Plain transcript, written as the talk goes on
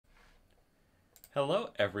Hello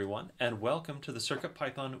everyone and welcome to the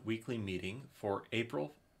CircuitPython weekly meeting for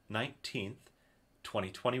April 19th,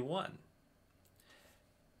 2021.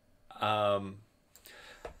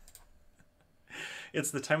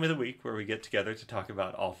 It's the time of the week where we get together to talk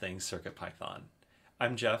about all things CircuitPython.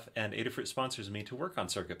 I'm Jeff and Adafruit sponsors me to work on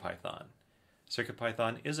CircuitPython.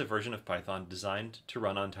 CircuitPython is a version of Python designed to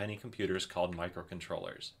run on tiny computers called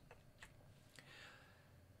microcontrollers.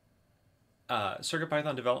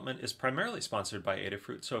 CircuitPython development is primarily sponsored by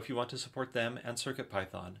Adafruit, so if you want to support them and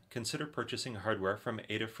CircuitPython, consider purchasing hardware from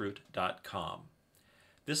adafruit.com.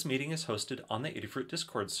 This meeting is hosted on the Adafruit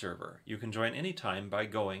Discord server. You can join anytime by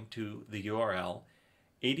going to the URL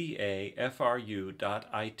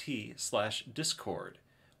adafru.it/discord.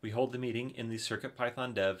 We hold the meeting in the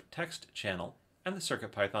CircuitPython dev text channel and the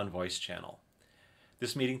CircuitPython voice channel.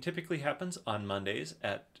 This meeting typically happens on Mondays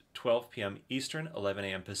at 12 p.m. Eastern, 11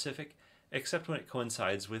 a.m. Pacific, except when it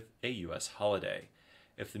coincides with a U.S. holiday.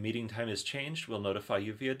 If the meeting time is changed, we'll notify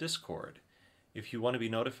you via Discord. If you want to be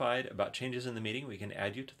notified about changes in the meeting, we can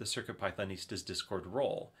add you to the CircuitPythonistas Discord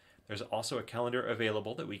role. There's also a calendar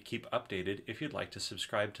available that we keep updated if you'd like to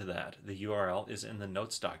subscribe to that. The URL is in the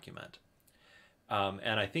notes document.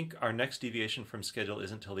 And I think our next deviation from schedule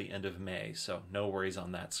isn't until the end of May, so no worries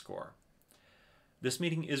on that score. This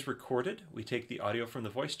meeting is recorded. We take the audio from the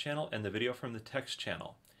voice channel and the video from the text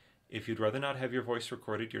channel. If you'd rather not have your voice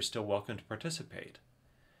recorded, you're still welcome to participate.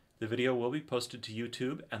 The video will be posted to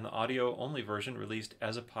YouTube and the audio-only version released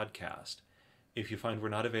as a podcast. If you find we're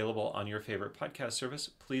not available on your favorite podcast service,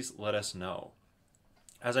 please let us know.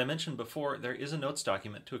 As I mentioned before, there is a notes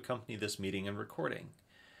document to accompany this meeting and recording.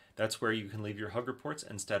 That's where you can leave your hug reports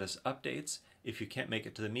and status updates. If you can't make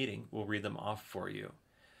it to the meeting, we'll read them off for you.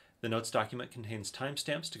 The notes document contains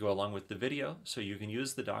timestamps to go along with the video, so you can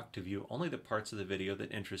use the doc to view only the parts of the video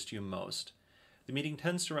that interest you most. The meeting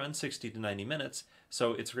tends to run 60 to 90 minutes,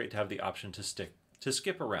 so it's great to have the option to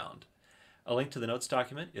skip around. A link to the notes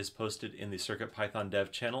document is posted in the CircuitPython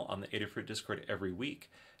dev channel on the Adafruit Discord every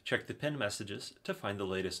week. Check the pinned messages to find the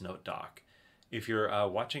latest note doc. If you're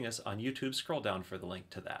watching us on YouTube, scroll down for the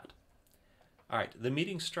link to that. All right, the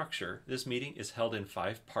meeting structure. This meeting is held in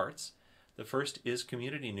 5 parts. The first is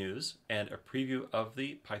community news and a preview of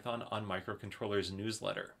the Python on Microcontrollers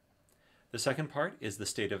newsletter. The second part is the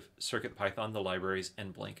state of CircuitPython, the libraries,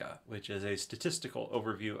 and Blinka, which is a statistical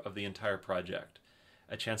overview of the entire project,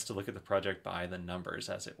 a chance to look at the project by the numbers,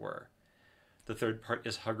 as it were. The third part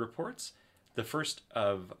is hug reports. The first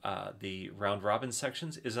of the round-robin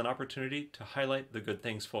sections is an opportunity to highlight the good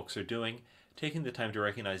things folks are doing, taking the time to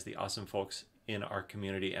recognize the awesome folks in our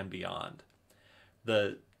community and beyond.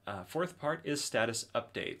 The fourth part is status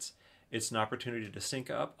updates. It's an opportunity to sync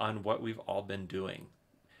up on what we've all been doing.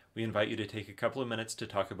 We invite you to take a couple of minutes to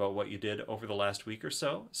talk about what you did over the last week or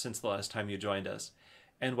so, since the last time you joined us,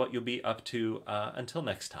 and what you'll be up to until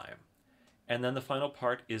next time. And then the final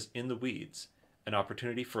part is in the weeds, an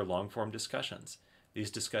opportunity for long-form discussions.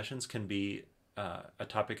 These discussions can be a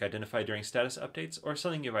topic identified during status updates or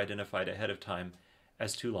something you've identified ahead of time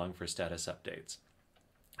as too long for status updates.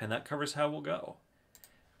 And that covers how we'll go.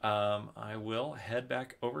 I will head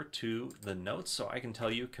back over to the notes so I can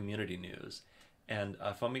tell you community news. And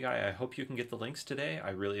Foamy Guy, I hope you can get the links today. I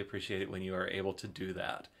really appreciate it when you are able to do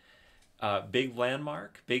that. Big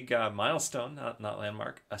milestone, not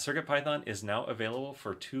landmark. CircuitPython is now available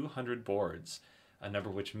for 200 boards, a number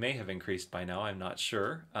which may have increased by now, I'm not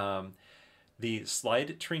sure. The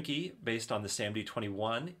Slide Trinky, based on the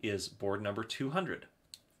SAMD21, is board number 200.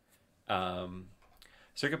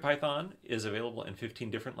 CircuitPython is available in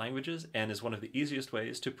 15 different languages and is one of the easiest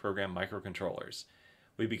ways to program microcontrollers.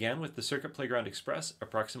 We began with the Circuit Playground Express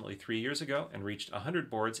approximately 3 years ago and reached 100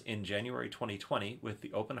 boards in January 2020 with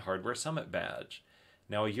the Open Hardware Summit badge.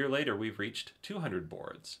 Now a year later, we've reached 200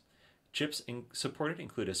 boards. Chips supported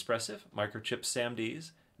include Espressif, Microchip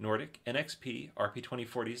SAMDs, Nordic, NXP,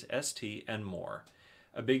 RP2040s, ST, and more.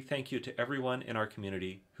 A big thank you to everyone in our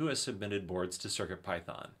community who has submitted boards to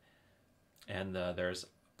CircuitPython. And there's a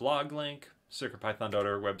blog link,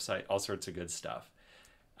 CircuitPython.org website, all sorts of good stuff.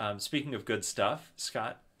 Speaking of good stuff,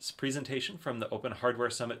 Scott's presentation from the Open Hardware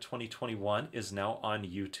Summit 2021 is now on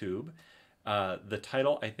YouTube. The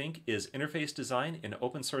title, I think, is Interface Design in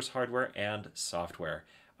Open Source Hardware and Software.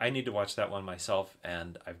 I need to watch that one myself,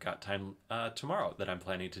 and I've got time tomorrow that I'm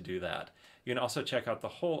planning to do that. You can also check out the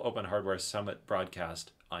whole Open Hardware Summit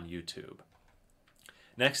broadcast on YouTube.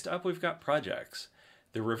 Next up, we've got projects.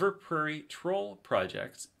 The River Prairie Troll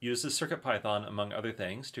project uses CircuitPython, among other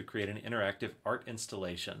things, to create an interactive art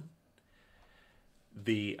installation.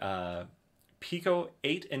 The Pico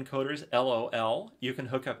 8 encoders LOL. You can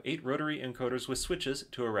hook up 8 rotary encoders with switches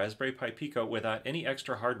to a Raspberry Pi Pico without any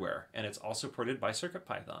extra hardware, and it's all supported by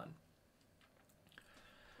CircuitPython.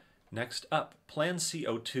 Next up, Plan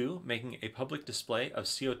CO2, making a public display of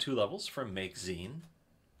CO2 levels from MakeZine.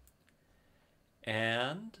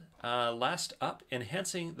 And last up,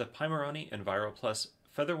 enhancing the Pimeroni EnviroPlus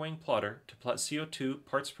Featherwing plotter to plot CO2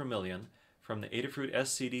 parts per million from the Adafruit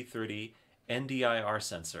SCD30 NDIR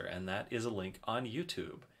sensor, and that is a link on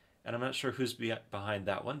YouTube. And I'm not sure who's behind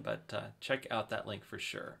that one, but check out that link for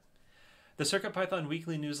sure. The CircuitPython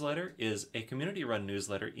Weekly Newsletter is a community-run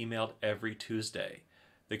newsletter emailed every Tuesday.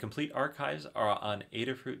 The complete archives are on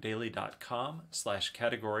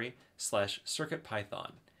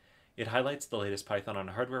adafruitdaily.com/category/CircuitPython. It highlights the latest Python and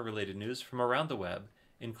hardware-related news from around the web,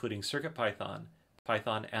 including CircuitPython,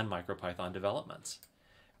 Python, and MicroPython developments.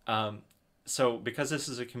 So because this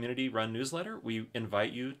is a community-run newsletter, we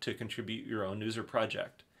invite you to contribute your own news or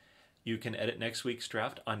project. You can edit next week's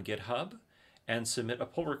draft on GitHub and submit a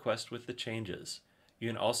pull request with the changes. You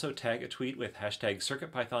can also tag a tweet with hashtag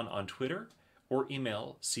CircuitPython on Twitter or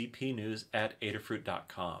email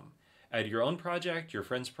cpnews@adafruit.com. Add your own project, your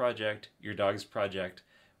friend's project, your dog's project.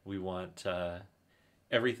 We want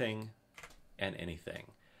everything and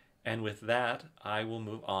anything. And with that, I will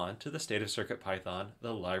move on to the state of CircuitPython,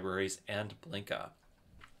 the libraries, and Blinka.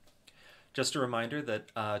 Just a reminder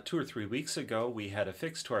that 2 or 3 weeks ago, we had a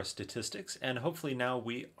fix to our statistics, and hopefully now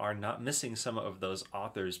we are not missing some of those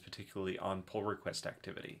authors, particularly on pull request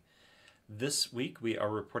activity. This week, we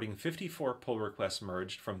are reporting 54 pull requests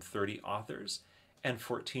merged from 30 authors and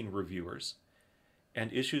 14 reviewers.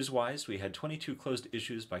 And issues-wise, we had 22 closed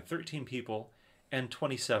issues by 13 people and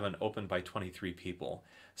 27 open by 23 people.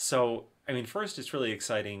 So, I mean, first, it's really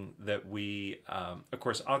exciting that we, of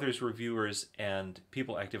course, authors, reviewers, and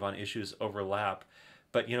people active on issues overlap.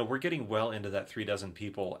 But, you know, we're getting well into that 36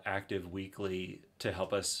 people active weekly to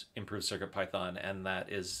help us improve CircuitPython, and that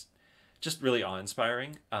is just really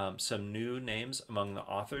awe-inspiring. Some new names among the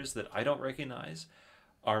authors that I don't recognize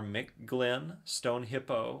are Mick Glenn, Stone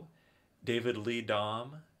Hippo, David Lee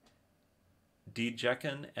Dom, Dee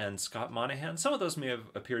Jecken, and Scott Monahan. Some of those may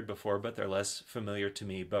have appeared before, but they're less familiar to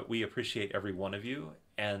me. But we appreciate every one of you.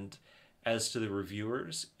 And as to the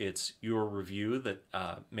reviewers, it's your review that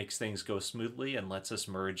makes things go smoothly and lets us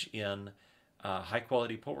merge in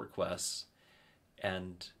high-quality pull requests.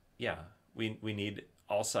 And yeah, we need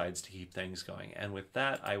all sides to keep things going. And with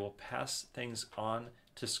that, I will pass things on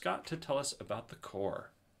to Scott to tell us about the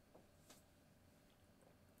core.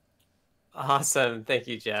 Awesome. Thank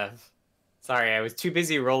you, Jeff. Sorry, I was too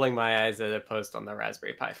busy rolling my eyes at a post on the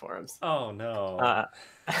Raspberry Pi forums. Oh, no.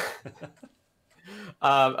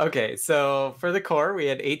 Okay, so for the core, we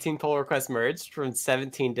had 18 pull requests merged from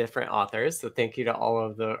 17 different authors. So thank you to all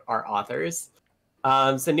of our authors.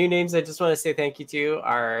 So new names I just want to say thank you to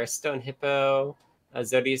are Stone Hippo,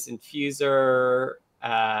 Zodius Infuser.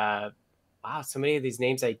 Wow, so many of these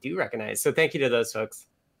names I do recognize. So thank you to those folks.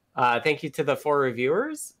 Thank you to the 4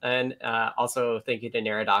 reviewers, and also thank you to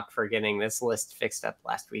Neradoc for getting this list fixed up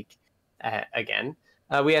last week again.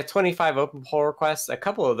 We have 25 open pull requests. A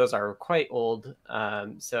couple of those are quite old.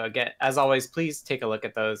 So again, as always, please take a look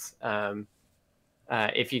at those.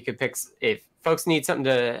 If you could if folks need something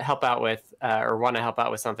to help out with or want to help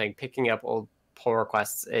out with something, picking up old pull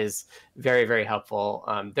requests is very, very helpful.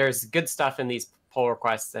 There's good stuff in these pull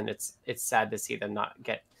requests, and it's sad to see them not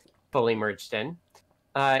get fully merged in.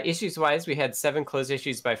 Issues-wise, we had 7 closed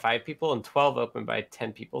issues by 5 people and 12 open by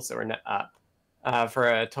 10 people, so we're net up for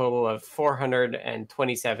a total of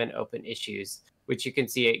 427 open issues, which you can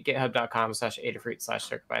see at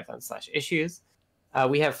github.com/adafruit/circuitpython/issues.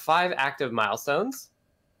 We have 5 active milestones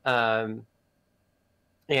and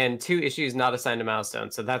 2 issues not assigned a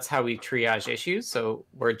milestone, so that's how we triage issues. So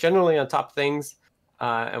we're generally on top of things,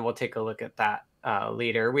 and we'll take a look at that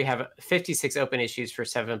later. We have 56 open issues for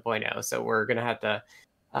 7.0, so we're going to have to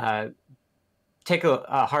take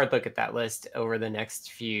a hard look at that list over the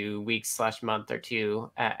next few weeks / month or two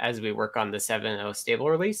as we work on the 7.0 stable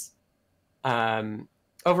release.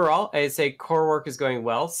 Overall, I'd say core work is going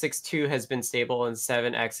well. 6.2 has been stable and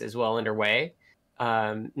 7x is well underway.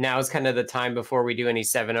 Now is kind of the time before we do any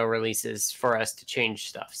 7.0 releases for us to change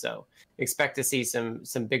stuff. So expect to see some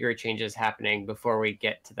bigger changes happening before we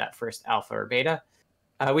get to that first alpha or beta.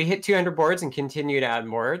 We hit 200 boards and continue to add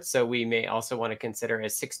more, so we may also want to consider a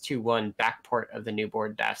 6.2.1 backport of the new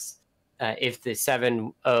board defs if the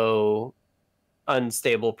 7.0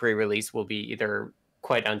 unstable pre-release will be either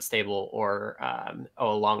quite unstable or a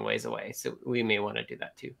long ways away. So we may want to do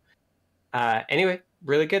that too. Anyway,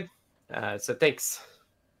 really good. So thanks.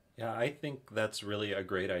 Yeah, I think that's really a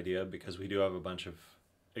great idea because we do have a bunch of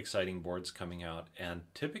exciting boards coming out, and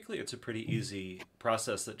typically it's a pretty easy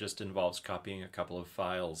process that just involves copying a couple of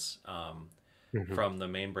files Mhm. from the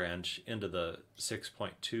main branch into the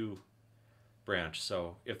 6.2 branch.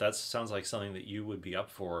 So if that sounds like something that you would be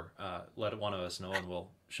up for, let one of us know and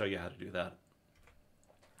we'll show you how to do that.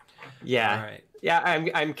 All Yeah. right. Yeah,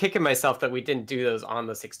 I'm kicking myself that we didn't do those on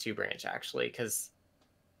the 6.2 branch actually, because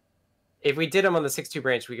if we did them on the 6.2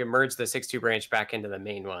 branch, we could merge the 6.2 branch back into the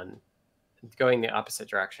main one. Going the opposite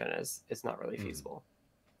direction is not really Mm. feasible.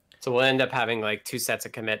 So we'll end up having like 2 sets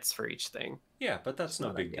of commits for each thing. Yeah, but that's It's no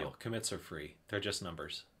not big ideal. deal. Commits are free. They're just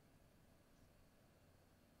numbers.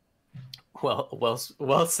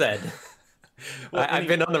 Well said. Well, I've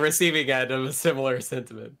been on the receiving end of a similar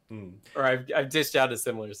sentiment, mm, or I've dished out a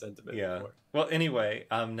similar sentiment yeah. before. Well, anyway,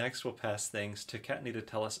 next we'll pass things to Kattni to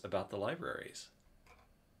tell us about the libraries.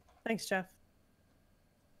 Thanks, Jeff.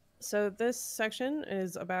 So this section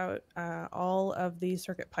is about all of the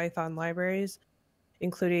CircuitPython libraries,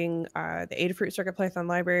 including the Adafruit CircuitPython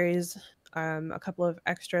libraries, a couple of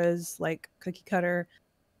extras like Cookie Cutter,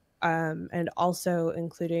 and also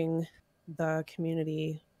including the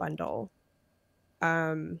community bundle.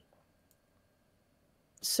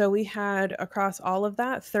 So we had across all of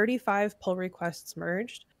that 35 pull requests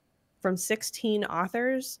merged from 16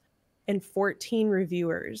 authors and 14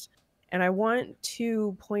 reviewers. And I want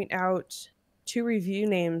to point out 2 review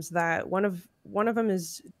names that one of them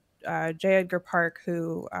is J. Edgar Park,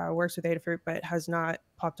 who works with Adafruit but has not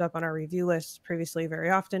popped up on our review list previously very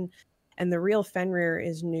often. And the real Fenrir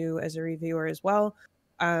is new as a reviewer as well.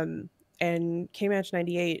 And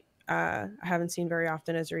KMatch98 I haven't seen very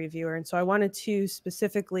often as a reviewer. And so I wanted to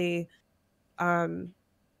specifically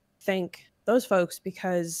thank those folks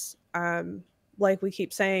because, like we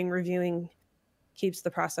keep saying, reviewing keeps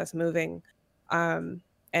the process moving. And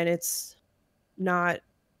it's not,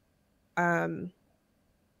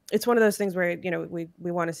 it's one of those things where, we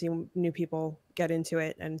want to see new people get into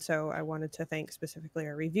it. And so I wanted to thank specifically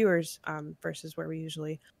our reviewers versus where we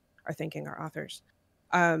usually are thanking our authors.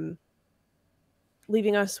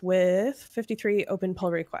 Leaving us with 53 open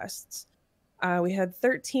pull requests. We had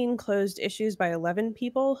 13 closed issues by 11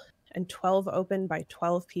 people and 12 open by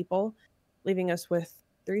 12 people, leaving us with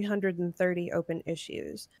 330 open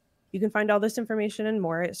issues. You can find all this information and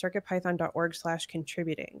more at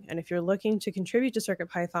circuitpython.org/contributing. And if you're looking to contribute to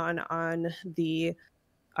CircuitPython on the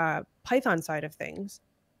Python side of things,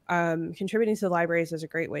 contributing to the libraries is a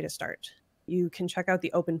great way to start. You can check out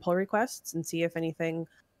the open pull requests and see if anything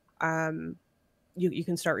you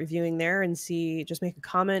can start reviewing there and see, just make a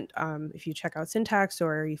comment. If you check out syntax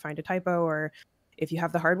or you find a typo, or if you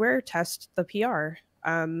have the hardware, test the PR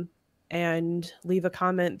and leave a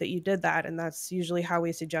comment that you did that. And that's usually how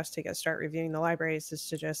we suggest to start reviewing the libraries, is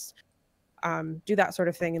to just do that sort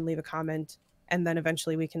of thing and leave a comment. And then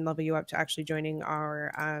eventually we can level you up to actually joining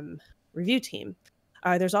our review team.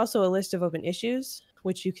 There's also a list of open issues,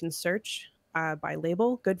 which you can search by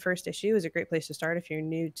label. Good First Issue is a great place to start if you're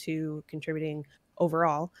new to contributing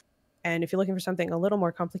overall. And if you're looking for something a little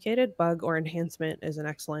more complicated, Bug or Enhancement is an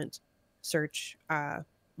excellent search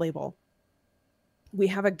label. We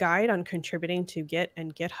have a guide on contributing to Git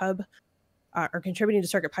and GitHub, or contributing to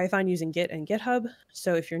CircuitPython using Git and GitHub.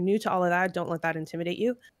 So if you're new to all of that, don't let that intimidate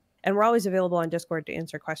you. And we're always available on Discord to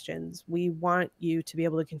answer questions. We want you to be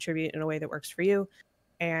able to contribute in a way that works for you,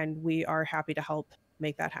 and we are happy to help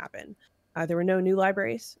make that happen. There were no new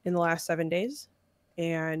libraries in the last 7 days,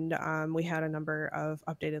 and we had a number of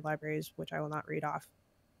updated libraries, which I will not read off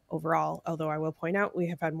overall, although I will point out we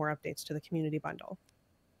have had more updates to the community bundle.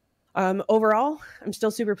 Overall, I'm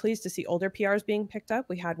still super pleased to see older PRs being picked up.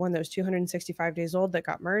 We had one that was 265 days old that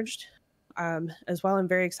got merged. As well, I'm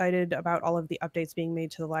very excited about all of the updates being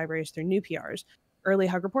made to the libraries through new PRs. Early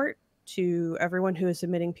hug report to everyone who is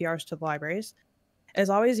submitting PRs to the libraries. As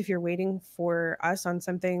always, if you're waiting for us on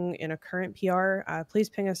something in a current PR, please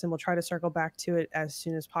ping us and we'll try to circle back to it as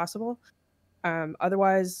soon as possible.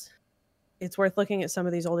 Otherwise, it's worth looking at some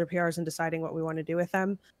of these older PRs and deciding what we want to do with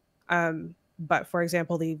them. But for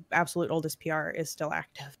example, the absolute oldest PR is still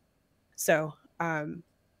active. So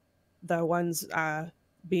the ones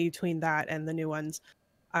between that and the new ones,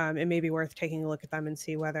 it may be worth taking a look at them and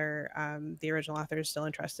see whether the original author is still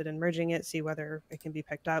interested in merging it, see whether it can be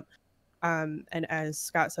picked up. And as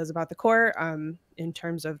Scott says about the core, in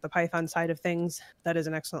terms of the Python side of things, that is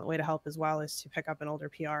an excellent way to help as well, is to pick up an older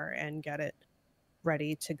PR and get it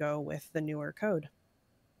ready to go with the newer code.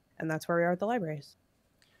 And that's where we are at the libraries.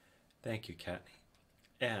 Thank you, Kattni.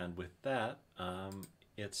 And with that,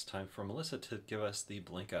 it's time for Melissa to give us the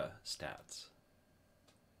Blinka stats.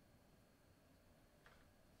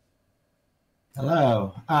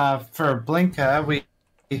 Hello. For Blinka, we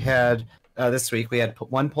had this week we had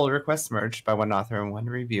one pull request merged by one author and one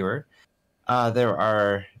reviewer. There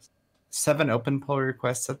are 7 open pull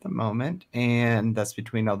requests at the moment, and that's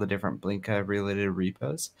between all the different Blinka related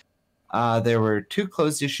repos. There were 2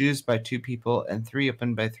 closed issues by 2 people and 3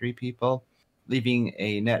 open by 3 people, leaving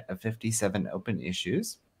a net of 57 open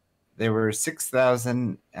issues. There were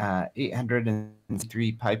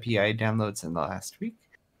 6,803 PyPI downloads in the last week,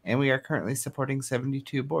 and we are currently supporting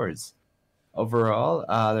 72 boards. Overall,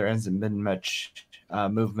 there hasn't been much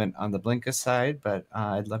movement on the Blinka side, but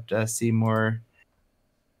I'd love to see more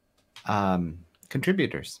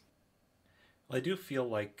contributors. Well, I do feel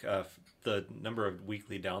like the number of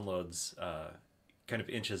weekly downloads kind of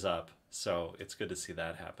inches up, so it's good to see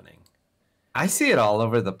that happening. I see it all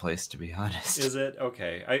over the place, to be honest. Is it?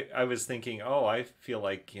 Okay. I was thinking, oh, I feel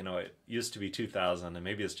like, it used to be 2,000 and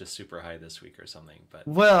maybe it's just super high this week or something. But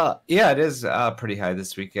well, yeah, it is pretty high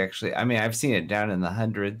this week, actually. I mean, I've seen it down in the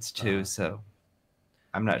hundreds, too, so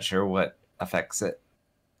I'm not sure what affects it.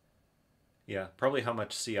 Yeah, probably how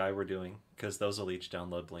much CI we're doing, because those will each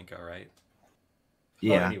download Blinka, right?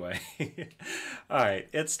 Yeah. Well, anyway. All right,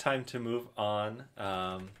 it's time to move on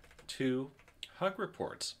to hug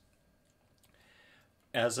reports.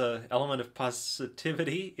 As an element of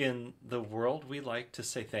positivity in the world, we like to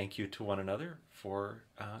say thank you to one another for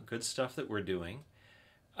good stuff that we're doing,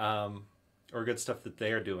 or good stuff that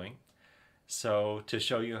they are doing. So to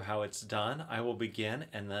show you how it's done, I will begin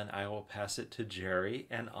and then I will pass it to Jerry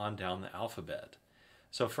and on down the alphabet.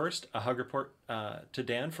 So first, a hug report to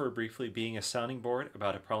Dan for briefly being a sounding board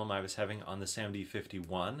about a problem I was having on the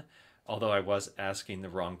SAMD51, although I was asking the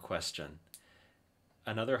wrong question.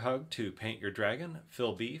 Another hug to Paint Your Dragon,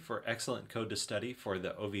 Phil B, for excellent code to study for the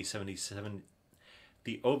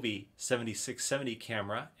OV7670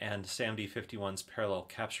 camera and SAMD51's parallel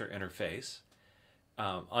capture interface.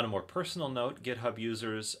 On a more personal note, GitHub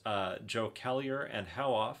users Joe Callier and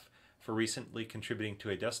Howoff for recently contributing to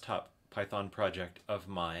a desktop Python project of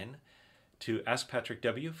mine. To Ask Patrick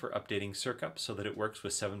W for updating Circup so that it works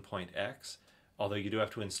with 7.x, although you do have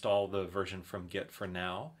to install the version from Git for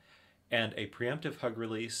now. And a preemptive hug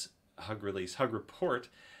report.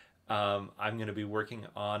 I'm going to be working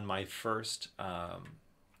on my first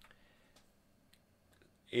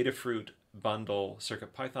Adafruit bundle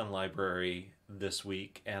CircuitPython library this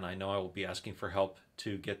week, and I know I will be asking for help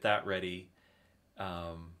to get that ready.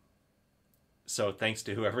 So thanks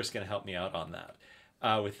to whoever's going to help me out on that.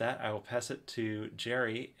 With that, I will pass it to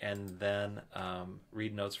Jerry and then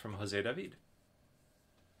read notes from Jose David.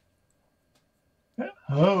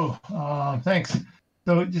 Hello, thanks.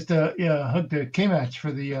 So just a hug to K-Match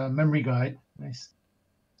for the memory guide.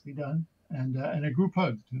 Nicely done. And a group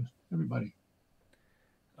hug to everybody.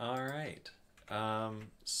 All right.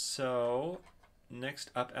 So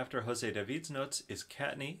next up after Jose David's notes is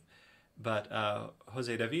Katney. But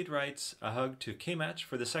Jose David writes, a hug to K-Match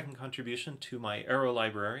for the second contribution to my Arrow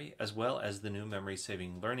library, as well as the new memory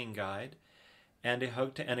saving learning guide. And a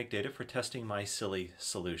hug to Anecdata for testing my silly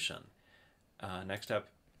solution. Next up,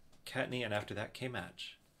 Katney, and after that,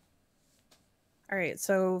 K-Match. All right,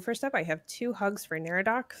 so first up, I have 2 hugs for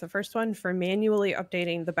Neradoc. The first one for manually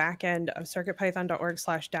updating the backend of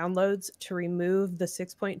circuitpython.org/downloads to remove the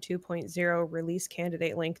 6.2.0 release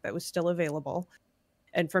candidate link that was still available,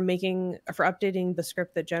 and for updating the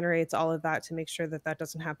script that generates all of that to make sure that that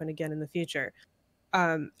doesn't happen again in the future.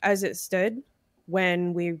 As it stood,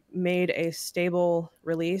 when we made a stable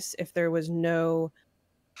release, if there was no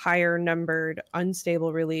higher numbered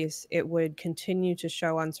unstable release, it would continue to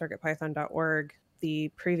show on circuitpython.org the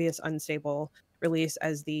previous unstable release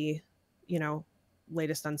as the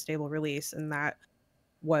latest unstable release, and that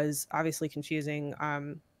was obviously confusing.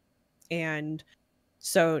 And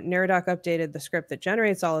so Neradoc updated the script that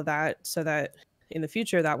generates all of that so that in the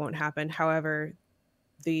future that won't happen. However,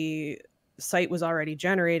 the site was already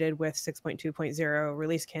generated with 6.2.0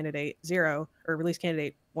 release candidate 0 or release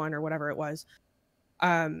candidate 1 or whatever it was.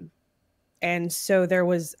 And so there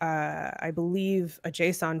was, I believe, a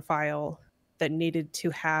JSON file that needed to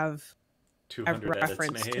have 200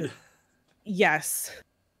 reference edits made. Yes.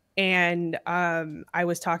 And I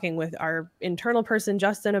was talking with our internal person,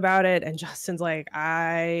 Justin, about it. And Justin's like,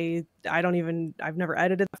 I've never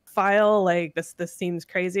edited the file. Like this seems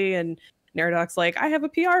crazy. And Neradoc's like, I have a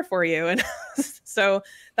PR for you. And so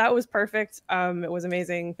that was perfect. It was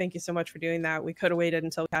amazing. Thank you so much for doing that. We could have waited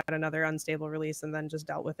until we had another unstable release and then just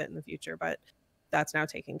dealt with it in the future, but that's now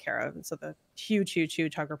taken care of. And so the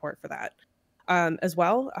huge hug report for that. As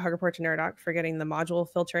well, a hug report to Neradoc for getting the module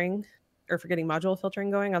filtering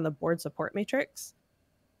going on the board support matrix.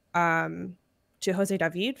 to Jose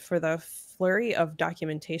David for the flurry of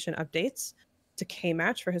documentation updates, to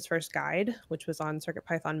Kmatch for his first guide, which was on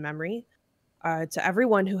CircuitPython memory, to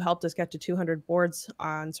everyone who helped us get to 200 boards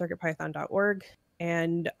on CircuitPython.org,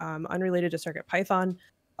 and unrelated to CircuitPython,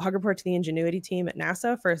 a hug report to the Ingenuity team at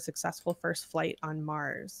NASA for a successful first flight on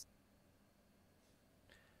Mars.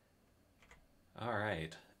 All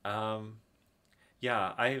right.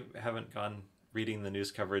 Yeah, I haven't gone reading the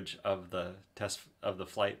news coverage of the test of the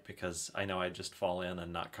flight because I know I'd just fall in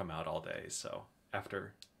and not come out all day. So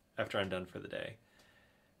after I'm done for the day.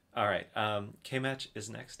 All right. Kmatch is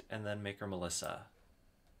next, and then Maker Melissa.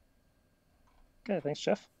 Okay, thanks,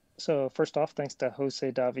 Jeff. So first off, thanks to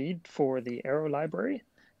Jose David for the arrow library,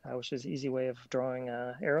 which is an easy way of drawing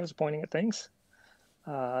arrows pointing at things.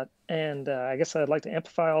 And I guess I'd like to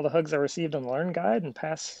amplify all the hugs I received on the Learn Guide and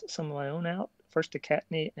pass some of my own out. First to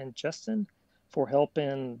Kattni and Justin for help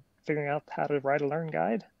in figuring out how to write a Learn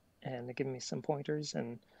Guide and giving me some pointers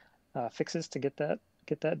and fixes to get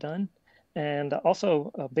that done. And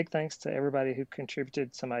also a big thanks to everybody who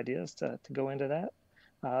contributed some ideas to go into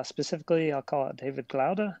that. Specifically, I'll call out David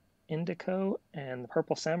Glauda, Indico, and the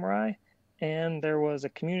Purple Samurai. And there was a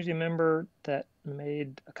community member that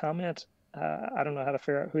made a comment. I don't know how to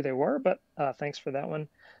figure out who they were, but thanks for that one,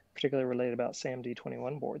 particularly related about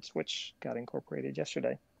SAMD21 boards, which got incorporated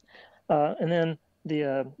yesterday. And then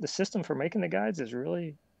the system for making the guides is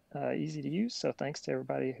really easy to use. So thanks to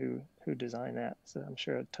everybody who designed that. So I'm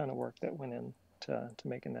sure a ton of work that went into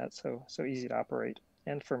making that so easy to operate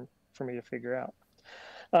and for me to figure out.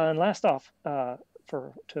 And last off,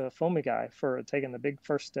 to Foamy Guy for taking the big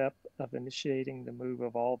first step of initiating the move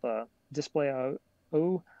of all the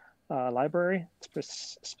display.io library,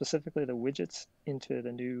 specifically the widgets, into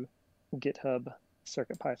the new GitHub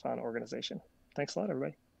CircuitPython organization. Thanks a lot,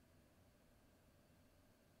 everybody.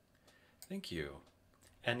 Thank you.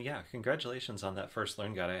 And yeah, congratulations on that first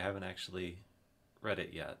Learn Guide. I haven't actually read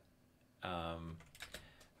it yet. All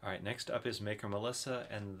right, next up is Maker Melissa,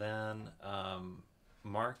 and then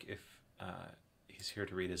Mark, if he's here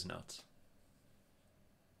to read his notes.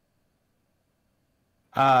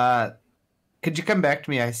 Could you come back to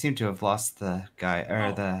me? I seem to have lost the guy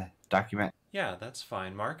or the document. Yeah, that's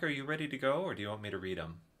fine. Mark, are you ready to go, or do you want me to read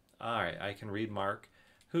them? All right, I can read Mark,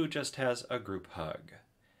 who just has a group hug.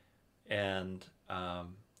 And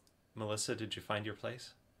Melissa, did you find your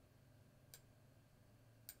place?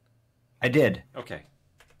 I did. Okay,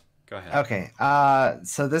 go ahead. Okay.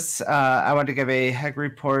 So this, I want to give a hug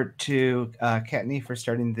report to Kattni for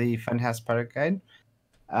starting the Funhouse product guide.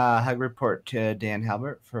 Hug report to Dan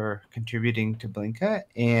Halbert for contributing to Blinka,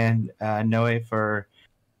 and Noe for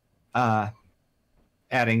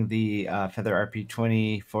adding the Feather RP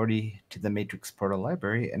 2040 to the Matrix Portal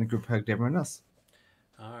library, and a group hug to everyone else.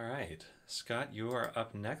 All right. Scott, you are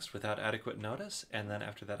up next without adequate notice, and then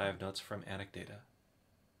after that I have notes from Anecdata.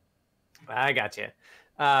 I got you.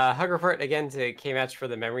 Hug report again to Kmatch for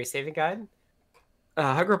the memory saving guide.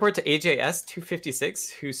 Hug report to AJS 256,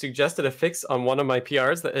 who suggested a fix on one of my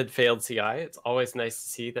PRs that had failed CI. It's always nice to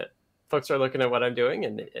see that folks are looking at what I'm doing,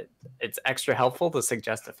 and it's extra helpful to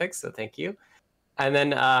suggest a fix, so thank you. And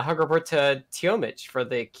then hug report to Tiomich for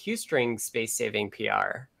the QString space saving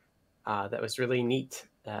PR. That was really neat,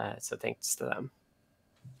 so thanks to them.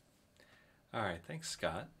 All right, thanks,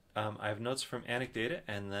 Scott. I have notes from Anecdata,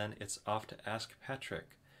 and then it's off to Ask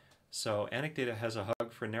Patrick. So Anecdata has a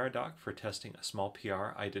hug for Neradoc for testing a small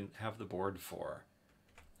PR I didn't have the board for.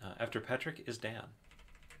 After Patrick is Dan.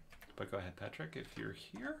 But go ahead, Patrick, if you're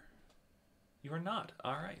here. You are not.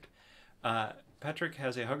 All right. Patrick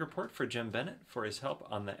has a hug report for Jim Bennett for his help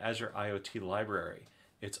on the Azure IoT library.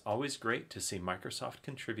 It's always great to see Microsoft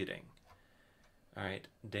contributing. All right,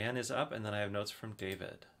 Dan is up, and then I have notes from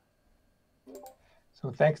David.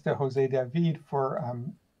 So thanks to Jose David for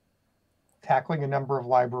tackling a number of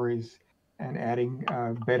libraries and adding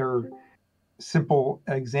better, simple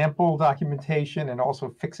example documentation, and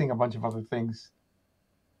also fixing a bunch of other things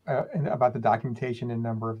about the documentation in a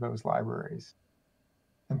number of those libraries.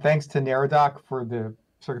 And thanks to Neradoc for the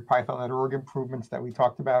CircuitPython.org improvements that we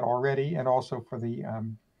talked about already, and also for the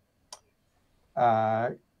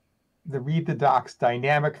read the docs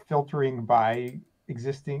dynamic filtering by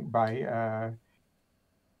existing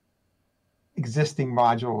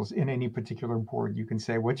modules in any particular board. You can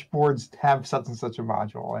say which boards have such and such a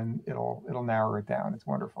module, and it'll narrow it down. It's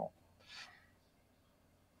wonderful.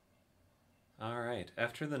 All right.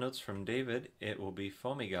 After the notes from David, it will be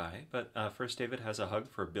Foamy Guy. But first, David has a hug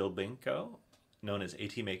for Bill Binko, known as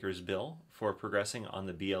ATmakers Bill, for progressing on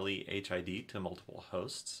the BLE HID to multiple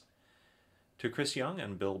hosts. To Chris Young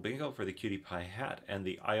and Bill Bingo for the QT Py hat and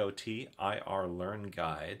the IoT IR Learn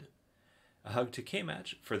Guide. A hug to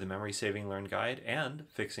Kmatch for the Memory Saving Learn Guide and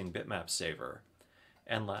Fixing Bitmap Saver.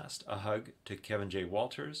 And last, a hug to Kevin J.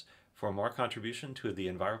 Walters for more contribution to the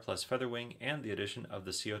EnviroPlus Featherwing and the addition of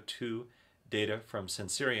the CO2 data from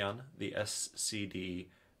Sensirion, the SCD-30.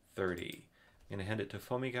 I'm going to hand it to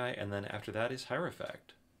Foamy Guy, and then after that is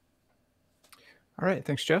Hierophect. All right,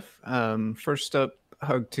 thanks, Jeff. First up,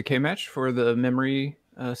 hug to Kmatch for the memory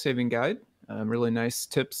saving guide. Really nice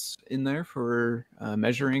tips in there for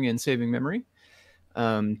measuring and saving memory.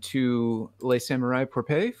 To Les Samurai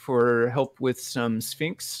Porpe for help with some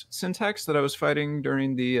Sphinx syntax that I was fighting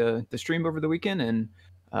during the stream over the weekend, and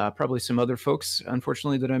probably some other folks,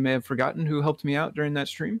 unfortunately, that I may have forgotten who helped me out during that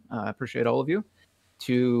stream. I appreciate all of you.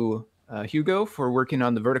 To Hugo for working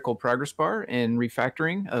on the vertical progress bar and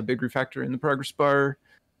refactoring, a big refactor in the progress bar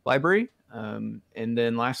library. And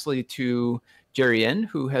then lastly to Jerry N,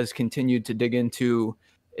 who has continued to dig into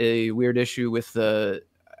a weird issue with the,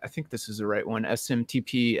 I think this is the right one,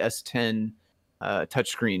 SMTP S10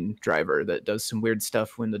 touchscreen driver that does some weird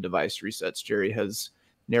stuff when the device resets. Jerry has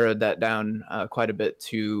narrowed that down quite a bit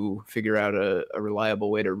to figure out a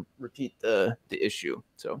reliable way to repeat the issue.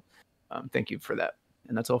 So thank you for that.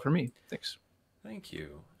 And that's all for me. Thanks. Thank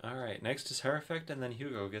you. All right, next is Hierophect, and then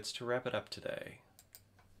Hugo gets to wrap it up today.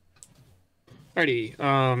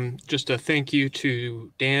 Alrighty, just a thank you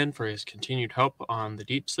to Dan for his continued help on the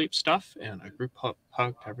deep sleep stuff, and a group hug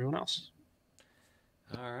to everyone else.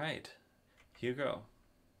 All right, Hugo,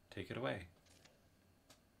 take it away.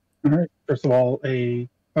 All right. First of all, a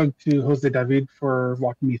hug to Jose David for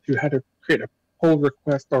walking me through how to create a pull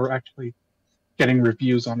request, or actually getting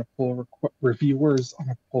reviews on a pull reviewers on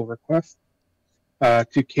a pull request.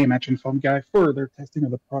 To Kmatch and Foam Guy for their testing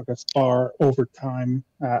of the progress bar over time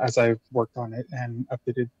as I've worked on it and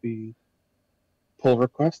updated the pull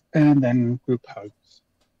request, and then group hugs.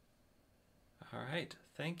 All right,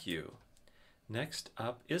 thank you. Next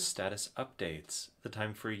up is status updates, the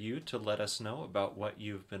time for you to let us know about what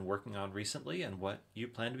you've been working on recently and what you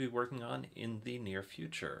plan to be working on in the near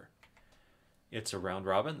future. It's a round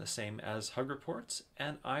robin, the same as hug reports,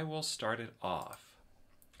 and I will start it off.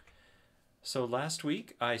 So last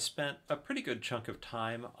week, I spent a pretty good chunk of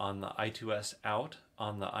time on the I2S out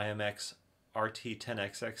on the IMX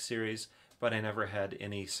RT10XX series, but I never had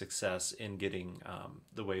any success in getting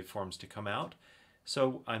the waveforms to come out,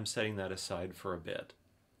 so I'm setting that aside for a bit.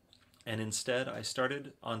 And instead, I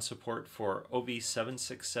started on support for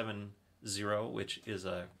OV7670, which is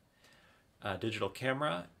a digital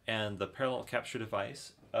camera and the parallel capture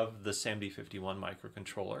device of the SAMD51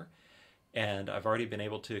 microcontroller. And I've already been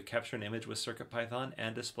able to capture an image with CircuitPython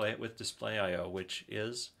and display it with Display.io, which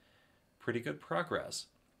is pretty good progress.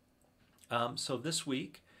 So this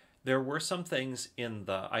week, there were some things in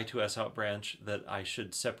the I2S out branch that I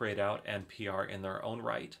should separate out and PR in their own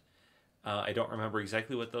right. I don't remember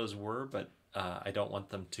exactly what those were, but I don't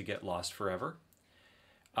want them to get lost forever.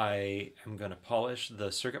 I am going to polish the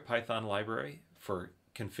CircuitPython library for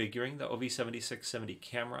configuring the OV7670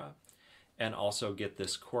 camera, and also get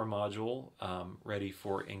this core module ready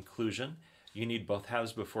for inclusion. You need both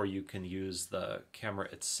halves before you can use the camera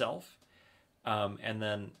itself. And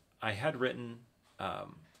then I had written,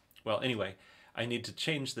 well, anyway, I need to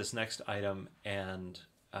change this next item, and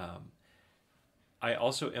I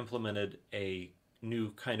also implemented a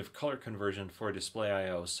new kind of color conversion for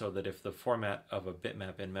Display.io so that if the format of a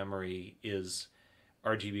bitmap in memory is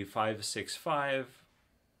RGB 565,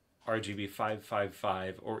 RGB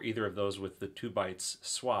 555, or either of those with the 2 bytes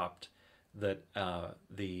swapped, that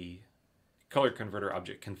the color converter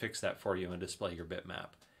object can fix that for you and display your bitmap.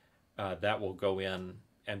 That will go in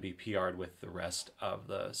and be PR'd with the rest of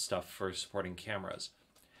the stuff for supporting cameras.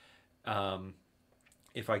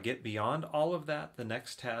 If I get beyond all of that, the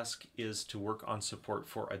next task is to work on support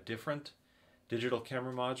for a different digital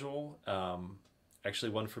camera module,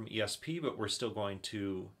 actually one from ESP, but we're still going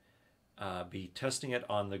to be testing it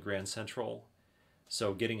on the Grand Central.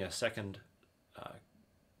 So getting a second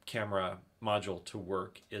camera module to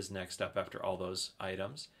work is next up after all those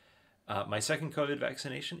items. My second COVID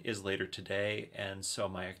vaccination is later today, and so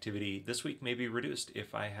my activity this week may be reduced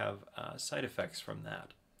if I have side effects from that.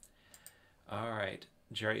 All right,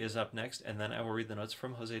 Jerry is up next, and then I will read the notes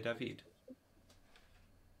from Jose David.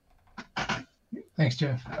 Thanks,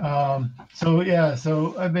 Jeff.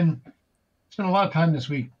 So I've been spent a lot of time this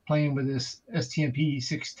week playing with this STMP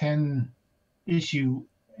 610 issue,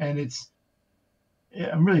 and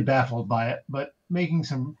I'm really baffled by it, but making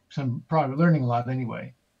some progress, learning a lot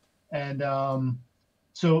anyway. And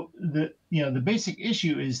so the basic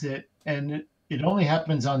issue is that, and it only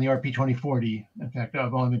happens on the RP2040. In fact,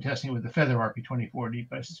 I've only been testing it with the Feather RP2040,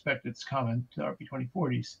 but I suspect it's common to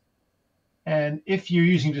RP2040s. And if you're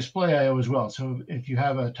using display I/O as well, so if you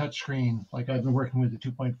have a touch screen, like I've been working with the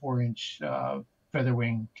 2.4-inch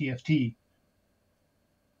Featherwing TFT,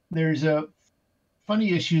 there's a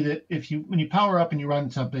funny issue that when you power up and you run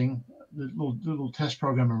something, the little test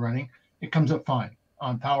program I'm running, it comes up fine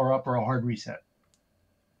on power up or a hard reset.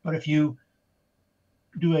 But if you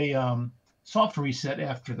do a soft reset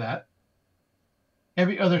after that,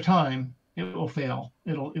 every other time it will fail.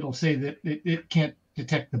 It'll say that it can't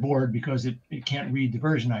detect the board because it can't read the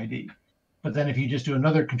version ID. But then if you just do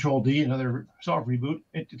another Control D, another soft reboot,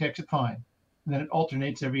 it detects it fine. And then it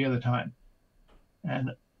alternates every other time.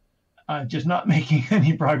 And I'm just not making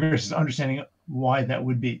any progress understanding why that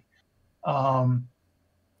would be. So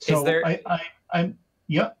Is there, I'm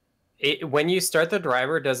yep. When you start the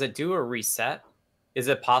driver, does it do a reset? Is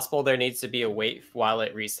it possible there needs to be a wait while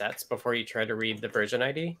it resets before you try to read the version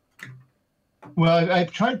ID? Well,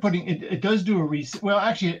 I've tried putting it. It does do a reset. Well,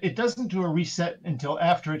 actually, it doesn't do a reset until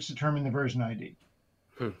after it's determined the version ID.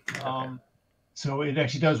 Okay. So it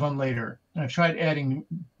actually does one later. And I've tried adding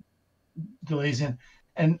delays in,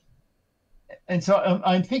 and so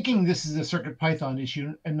I'm thinking this is a CircuitPython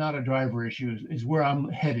issue and not a driver issue. Is where I'm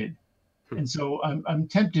headed. And so I'm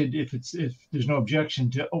tempted, if there's no objection,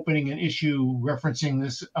 to opening an issue referencing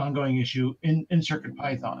this ongoing issue in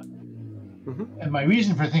CircuitPython. And my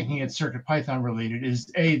reason for thinking it's CircuitPython related is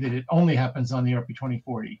A, that it only happens on the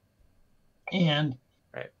RP2040, and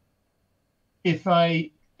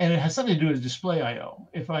and it has something to do with display I/O.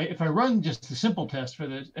 If I run just the simple test for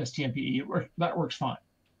the STMPE, that works fine.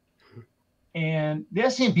 And the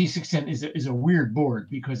STMP 610 is a weird board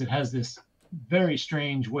because it has this very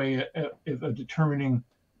strange way of determining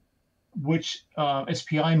which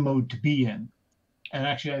SPI mode to be in. And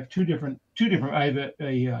actually, I have two different. I have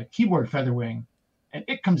a keyboard Featherwing, and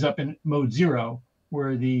it comes up in mode 0,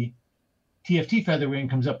 where the TFT Featherwing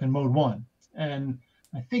comes up in mode 1. And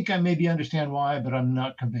I think I maybe understand why, but I'm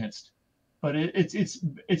not convinced. But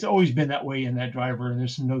it's always been that way in that driver, and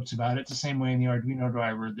there's some notes about it. It's the same way in the Arduino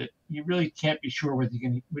driver, that you really can't be sure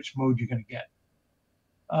which mode you're going to get.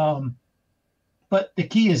 But the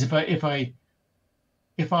key is if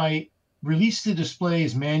I release the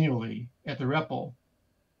displays manually at the REPL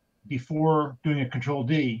before doing a Control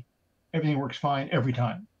D, everything works fine every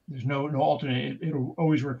time. There's no alternate. It'll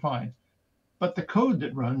always work fine. But the code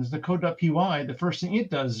that runs, the code.py, the first thing it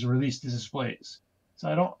does is release the displays.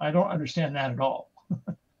 So I don't understand that at all.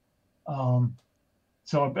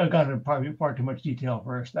 So I've gone into probably far too much detail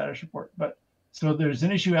for a status report. But so there's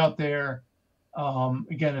an issue out there.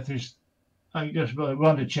 Again, I just really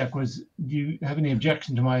wanted to check do you have any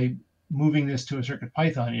objection to my moving this to a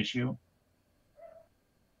CircuitPython issue?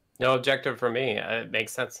 No objection for me. It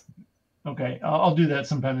makes sense. Okay, I'll do that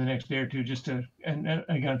sometime the next day or two, just to, and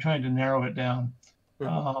again, I'm trying to narrow it down.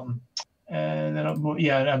 And then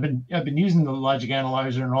I've been using the logic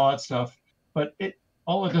analyzer and all that stuff, but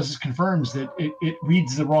all it does is confirms that it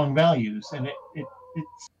reads the wrong values, and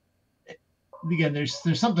again,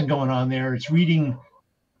 there's something going on there. It's reading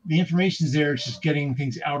the information's there. It's just getting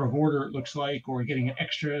things out of order, it looks like, or getting an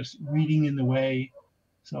extra reading in the way.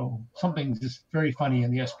 So something's just very funny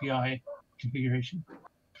in the SPI configuration.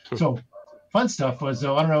 So fun stuff was,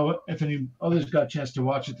 though, I don't know if any others got a chance to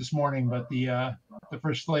watch it this morning, but the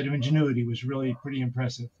first flight of Ingenuity was really pretty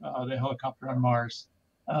impressive. The helicopter on Mars.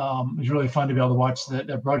 It was really fun to be able to watch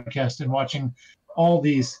that broadcast, and watching all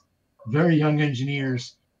these very young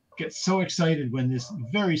engineers get so excited when this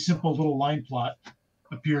very simple little line plot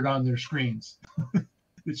appeared on their screens.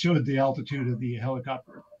 It showed the altitude of the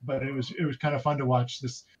helicopter, but it was kind of fun to watch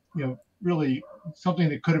this, really something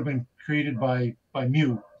that could have been created by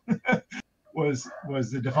Mew was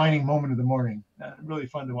the defining moment of the morning. Really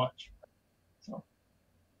fun to watch. So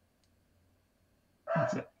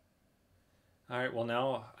that's it. All right. Well,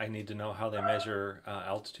 now I need to know how they measure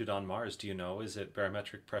altitude on Mars. Do you know? Is it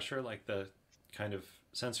barometric pressure, like the kind of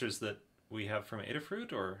sensors that we have from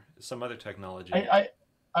Adafruit, or some other technology?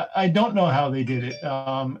 I don't know how they did it.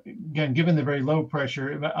 Again, given the very low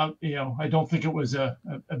pressure, I don't think it was a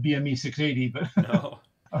BME 680, but no.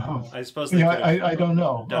 I suppose they I don't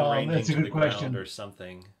know. That's a good question. Or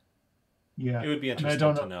something. Yeah, it would be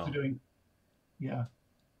interesting to know. Yeah.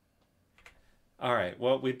 All right.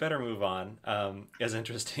 Well, we'd better move on. As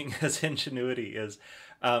interesting as Ingenuity is,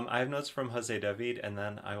 I have notes from Jose David, and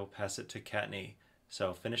then I will pass it to Kattni.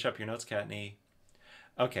 So finish up your notes, Kattni.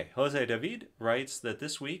 Okay, Jose David writes that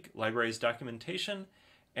this week, libraries documentation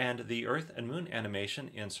and the Earth and Moon animation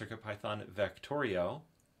in CircuitPython Vectorio.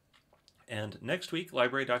 And next week,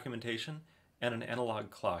 library documentation and an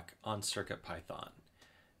analog clock on CircuitPython.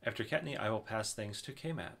 After Kattni, I will pass things to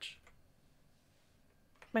Kmatch.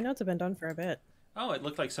 My notes have been done for a bit. Oh, it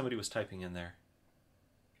looked like somebody was typing in there.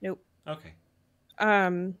 Nope. Okay.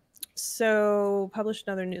 So published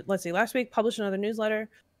another let's see, last week published another newsletter.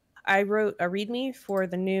 I wrote a README for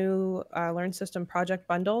the new Learn System project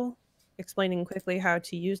bundle, explaining quickly how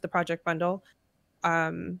to use the project bundle,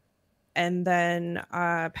 and then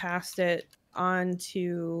passed it on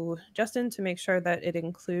to Justin to make sure that it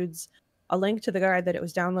includes a link to the guide that it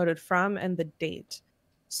was downloaded from and the date.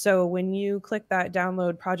 So when you click that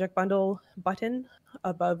download project bundle button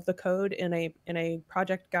above the code in a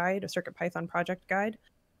project guide, a CircuitPython project guide,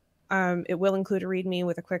 it will include a README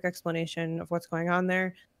with a quick explanation of what's going on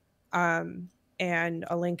there, and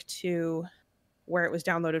a link to where it was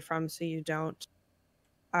downloaded from, so you don't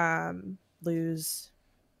lose.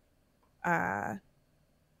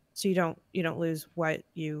 So you don't lose what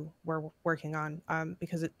you were working on,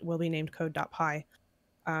 because it will be named code.py,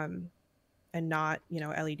 and not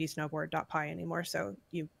ledsnowboard.py anymore. So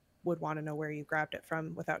you would want to know where you grabbed it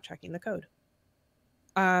from without checking the code.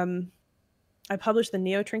 I published the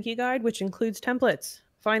Neo-Trinky guide, which includes templates.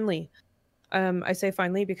 Finally, I say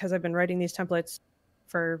finally because I've been writing these templates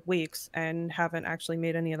for weeks and haven't actually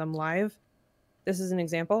made any of them live. This is an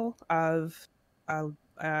example of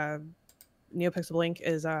NeoPixel Link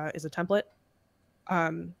is a template.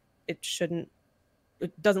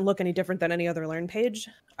 It doesn't look any different than any other Learn page,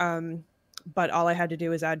 but all I had to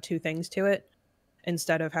do is add 2 things to it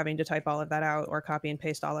instead of having to type all of that out or copy and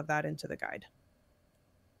paste all of that into the guide.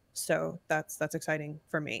 So that's exciting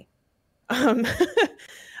for me.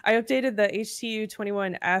 I updated the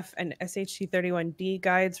HTU21F and SHT31D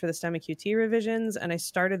guides for the STEM QT revisions, and I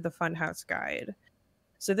started the Funhouse guide.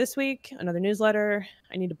 So this week, another newsletter.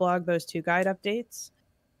 I need to blog those 2 guide updates.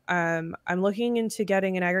 I'm looking into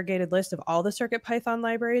getting an aggregated list of all the CircuitPython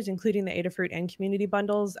libraries, including the Adafruit and community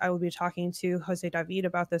bundles. I will be talking to Jose David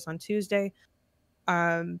about this on Tuesday,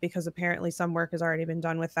 because apparently some work has already been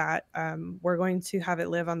done with that. We're going to have it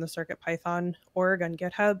live on the CircuitPython org on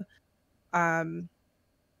GitHub.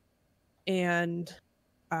 And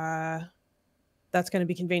that's going to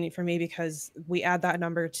be convenient for me because we add that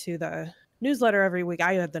number to the newsletter every week.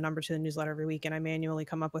 I add the number to the newsletter every week, and I manually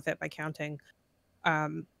come up with it by counting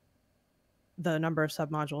the number of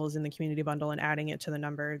submodules in the community bundle and adding it to the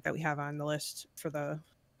number that we have on the list for the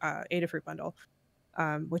Adafruit bundle,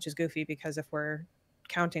 which is goofy because if we're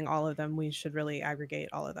counting all of them, we should really aggregate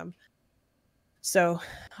all of them. So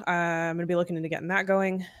I'm going to be looking into getting that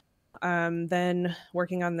going. Then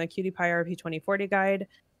working on the QtPy RP2040 guide,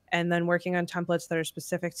 and then working on templates that are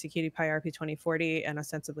specific to QtPy RP2040 and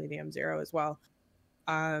ostensibly the M0 as well,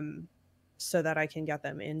 so that I can get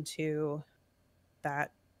them into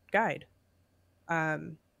that guide.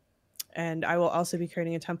 And I will also be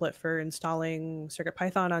creating a template for installing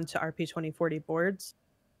CircuitPython onto RP2040 boards,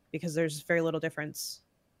 because there's very little difference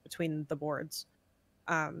between the boards.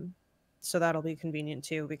 So that'll be convenient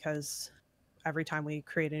too, because every time we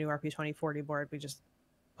create a new RP2040 board, we just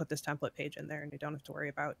put this template page in there and you don't have to worry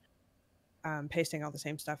about pasting all the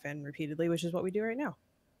same stuff in repeatedly, which is what we do right now.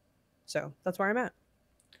 So that's where I'm at.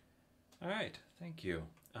 All right, thank you.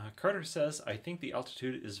 Carter says, I think the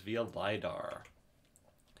altitude is via LiDAR.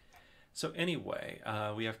 So anyway,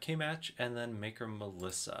 we have K-Match and then Maker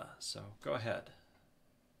Melissa. So go ahead.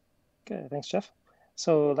 Okay, thanks, Jeff.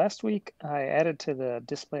 So last week I added to the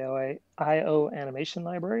Display IO animation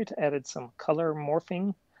library to added some color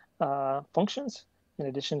morphing functions in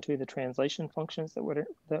addition to the translation functions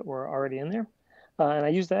that were already in there. And I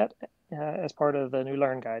used that as part of the new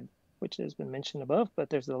Learn guide, which has been mentioned above, but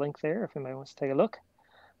there's a link there if anybody wants to take a look.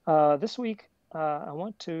 This week, I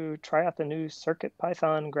want to try out the new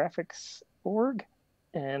CircuitPython graphics org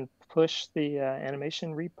and push the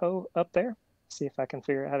animation repo up there, see if I can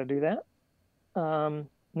figure out how to do that.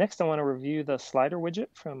 Next, I want to review the slider widget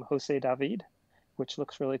from Jose David, which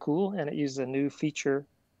looks really cool, and it uses a new feature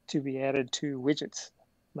to be added to widgets,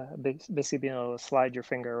 basically being able to slide your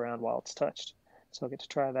finger around while it's touched. So I'll get to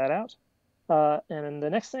try that out. And then the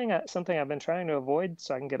next thing, something I've been trying to avoid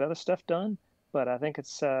so I can get other stuff done, but I think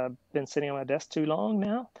it's been sitting on my desk too long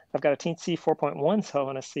now. I've got a Teensy 4.1, so I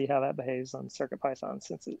want to see how that behaves on CircuitPython,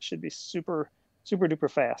 since it should be super, super duper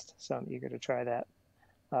fast. So I'm eager to try that.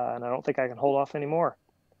 And I don't think I can hold off anymore.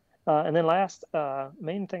 And then last,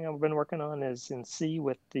 main thing I've been working on is in C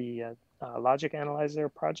with the logic analyzer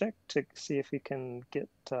project to see if we can get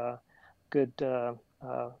good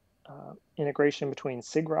integration between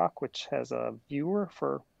SIGROC, which has a viewer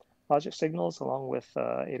for logic signals, along with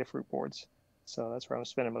Adafruit boards. So that's where I'm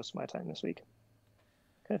spending most of my time this week.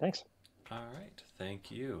 Okay, thanks. All right, thank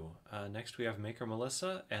you. Next we have Maker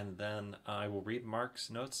Melissa, and then I will read Mark's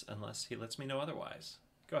notes unless he lets me know otherwise.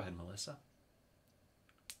 Go ahead, Melissa.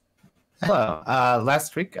 Hello.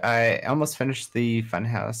 Last week I almost finished the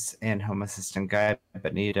Funhouse and Home Assistant guide,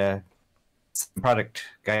 but need some product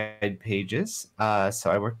guide pages.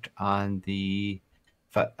 So I worked on the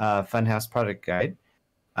Funhouse product guide.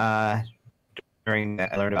 During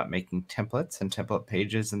that, I learned about making templates and template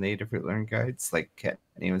pages in the Adafruit Learn guides, like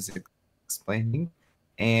Kathleen was explaining.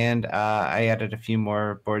 And I added a few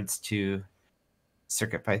more boards to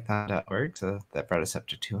CircuitPython.org, so that brought us up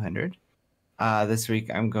to 200. This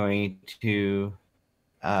week I'm going to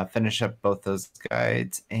finish up both those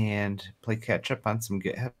guides and play catch up on some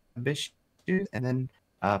GitHub issues, and then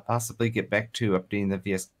possibly get back to updating the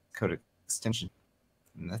VS Code extension.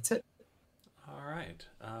 And that's it. All right.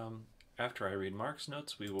 After I read Mark's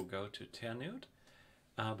notes, we will go to Tanut.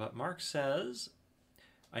 But Mark says,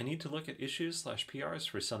 I need to look at issues/PRs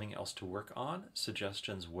for something else to work on.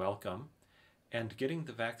 Suggestions welcome. And getting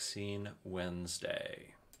the vaccine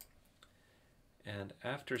Wednesday. And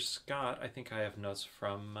after Scott, I think I have notes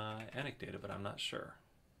from Anecdata, but I'm not sure.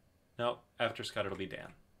 No, after Scott, it'll be Dan.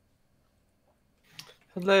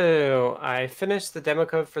 Hello, I finished the demo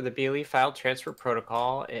code for the BLE file transfer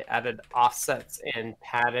protocol. It added offsets and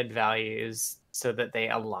padded values so that they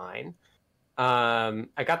align.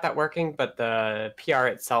 I got that working, but the PR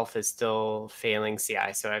itself is still failing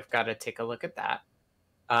CI, so I've got to take a look at that.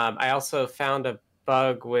 I also found a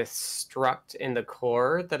bug with struct in the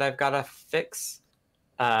core that I've got to fix.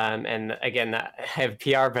 And again, I have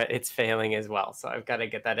PR, but it's failing as well. So I've got to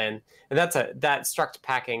get that in. And that struct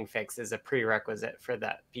packing fix is a prerequisite for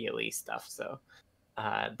that BLE stuff. So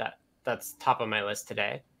that's top of my list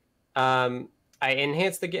today. I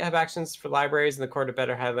enhanced the GitHub actions for libraries in the core to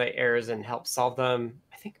better highlight errors and help solve them.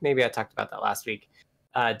 I think maybe I talked about that last week.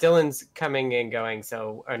 Dylan's coming and going,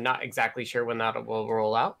 so I'm not exactly sure when that will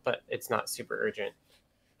roll out, but it's not super urgent.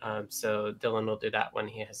 So Dylan will do that when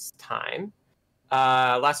he has time.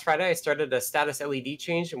 Last Friday, I started a status LED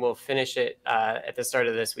change, and we'll finish it at the start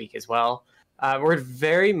of this week as well. We're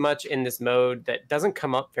very much in this mode that doesn't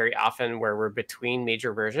come up very often, where we're between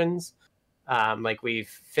major versions. Like we've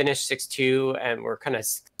finished 6.2, and we're kind of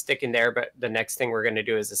sticking there, but the next thing we're going to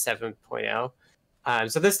do is a 7.0.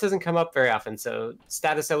 So this doesn't come up very often. So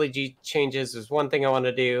status LED changes is one thing I want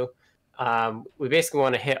to do. We basically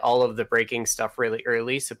want to hit all of the breaking stuff really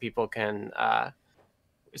early so people can,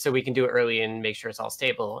 so we can do it early and make sure it's all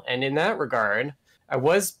stable. And in that regard, I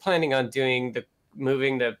was planning on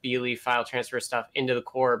moving the BLE file transfer stuff into the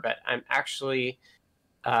core, but I'm actually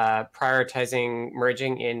prioritizing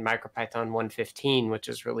merging in MicroPython 1.15, which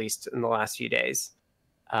was released in the last few days.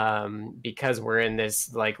 Because we're in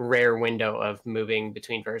this like rare window of moving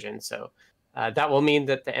between versions. So that will mean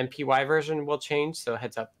that the MPY version will change. So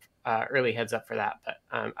heads up, early heads up for that. But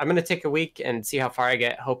I'm going to take a week and see how far I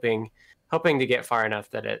get, hoping to get far enough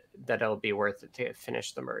that it'll be worth it to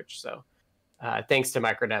finish the merge. So thanks to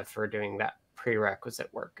MicroDev for doing that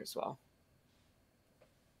prerequisite work as well.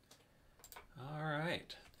 All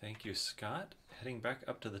right. Thank you, Scott. Heading back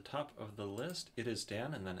up to the top of the list, it is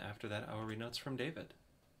Dan, and then after that, I will read notes from David.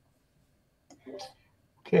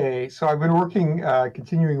 Okay, so I've been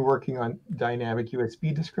continuing working on dynamic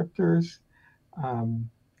USB descriptors.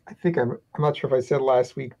 I think I'm not sure if I said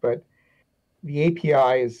last week, but the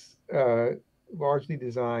API is largely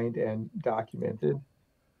designed and documented.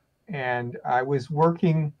 And I was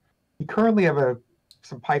working, we currently have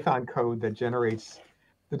some Python code that generates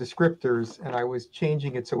the descriptors, and I was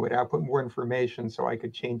changing it so it would output more information so I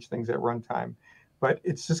could change things at runtime. But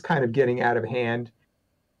it's just kind of getting out of hand.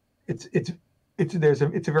 It's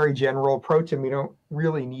a very general approach, and we don't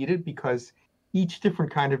really need it because each different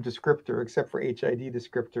kind of descriptor, except for HID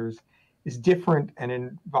descriptors, is different and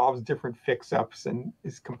involves different fix-ups and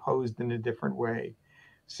is composed in a different way.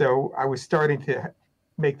 So I was starting to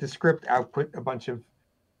make the script output a bunch of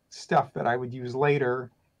stuff that I would use later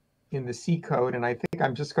in the C code, and I think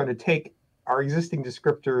I'm just going to take our existing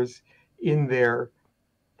descriptors in their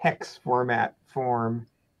hex form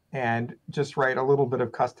and just write a little bit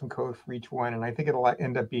of custom code for each one. And I think it'll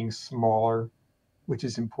end up being smaller, which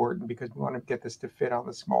is important because we want to get this to fit on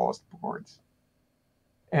the smallest boards.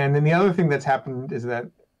 And then the other thing that's happened is that,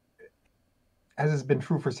 as has been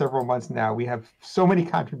true for several months now, we have so many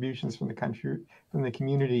contributions from the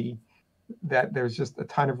community that there's just a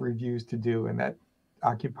ton of reviews to do, and that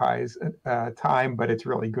occupies time, but it's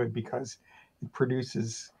really good because it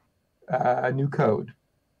produces a new code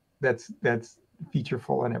that's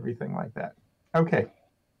featureful and everything like that. Okay.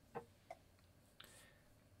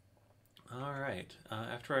 All right.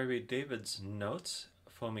 After I read David's notes,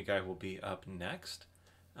 Foamy Guy will be up next.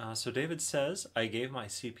 So David says, I gave my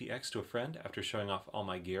CPX to a friend after showing off all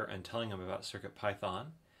my gear and telling him about CircuitPython,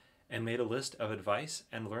 and made a list of advice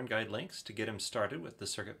and Learn Guide links to get him started with the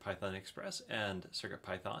CircuitPython Express and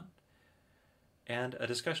CircuitPython, and a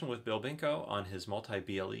discussion with Bill Binko on his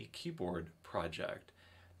multi-BLE keyboard project.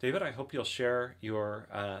 David, I hope you'll share your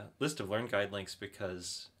list of Learn Guide links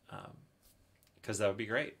because that would be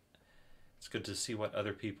great. It's good to see what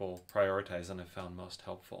other people prioritize and have found most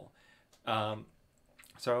helpful. So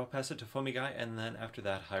I'll pass it to Foamy-Guy, and then after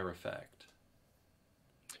that, Hierophect.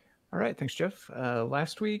 All right, thanks, Jeff.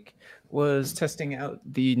 Last week was testing out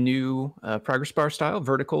the new progress bar style,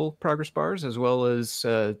 vertical progress bars, as well as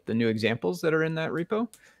the new examples that are in that repo.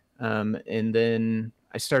 And then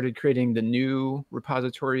I started creating the new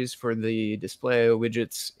repositories for the display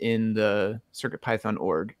widgets in the CircuitPython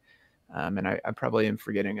org. And I probably am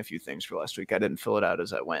forgetting a few things for last week. I didn't fill it out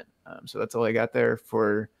as I went. So that's all I got there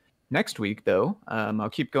for next week, though. I'll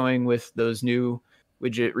keep going with those new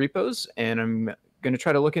widget repos, and I'm going to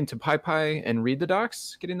try to look into PyPy and read the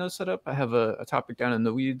docs, getting those set up. I have a topic down in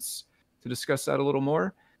the weeds to discuss that a little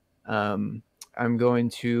more. I'm going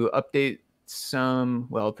to update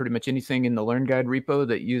pretty much anything in the Learn Guide repo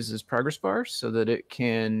that uses progress bars so that it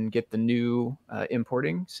can get the new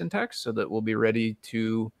importing syntax so that we'll be ready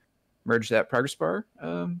to merge that progress bar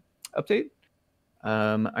update.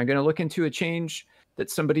 I'm going to look into a change that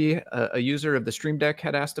somebody, a user of the Stream Deck,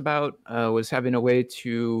 had asked about, was having a way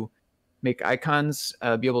to make icons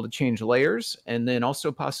be able to change layers, and then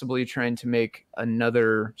also possibly trying to make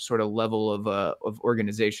another sort of level of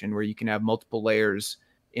organization where you can have multiple layers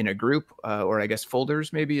in a group, or I guess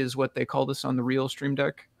folders maybe is what they call this on the real Stream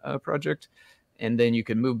Deck project. And then you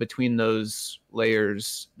can move between those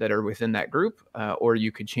layers that are within that group, or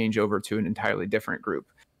you could change over to an entirely different group.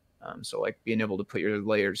 So like being able to put your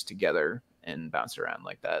layers together and bounce around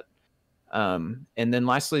like that. And then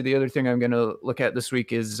lastly, the other thing I'm going to look at this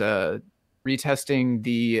week is retesting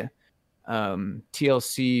the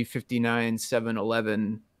TLC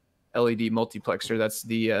 59711 LED multiplexer. That's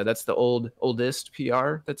the oldest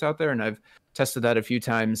PR that's out there, and I've tested that a few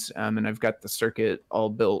times, and I've got the circuit all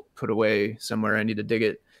built, put away somewhere. I need to dig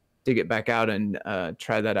it back out and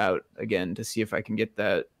try that out again to see if I can get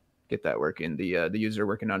that working. The user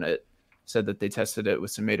working on it said that they tested it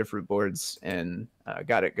with some Adafruit boards and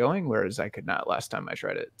got it going, whereas I could not last time I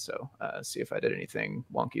tried it. So see if I did anything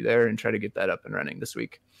wonky there and try to get that up and running this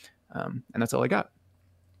week. And that's all I got.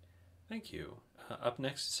 Thank you. Up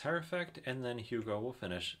next is Hierophect, and then Hugo will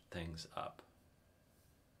finish things up.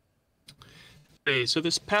 Okay, so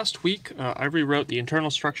this past week, I rewrote the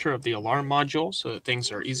internal structure of the alarm module so that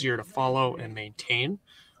things are easier to follow and maintain.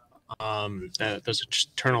 Those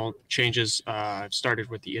internal changes started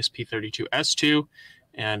with the ESP32S2,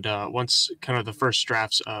 and once kind of the first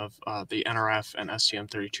drafts of the NRF and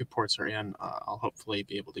STM32 ports are in, I'll hopefully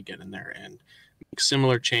be able to get in there and make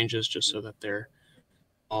similar changes just so that they're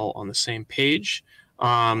all on the same page.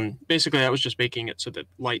 Basically, I was just making it so that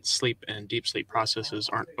light sleep and deep sleep processes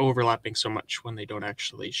aren't overlapping so much when they don't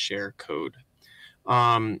actually share code.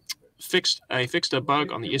 I fixed a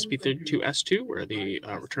bug on the ESP32S2 where the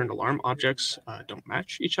returned alarm objects don't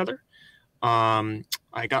match each other.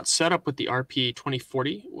 I got set up with the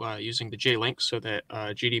RP2040 using the JLink so that I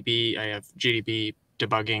have GDB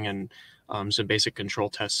debugging and some basic control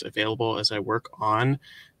tests available as I work on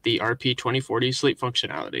the RP2040 sleep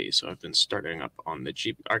functionality. So I've been starting up on the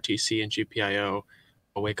RTC and GPIO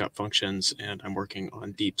wake up functions, and I'm working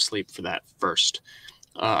on deep sleep for that first.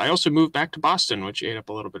 I also moved back to Boston, which ate up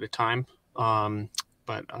a little bit of time,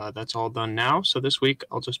 but that's all done now. So this week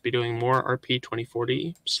I'll just be doing more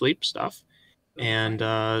RP2040 sleep stuff and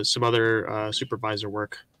some other supervisor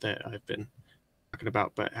work that I've been talking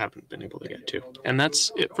about but haven't been able to get to. And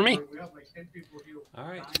that's it for me. All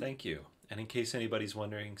right, thank you. And in case anybody's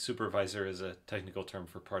wondering, supervisor is a technical term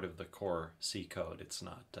for part of the core C code. It's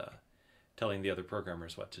not telling the other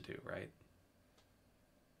programmers what to do, right?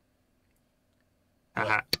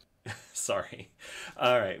 Sorry.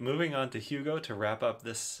 All right, moving on to Hugo to wrap up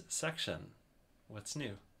this section. What's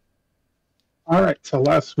new? All right, so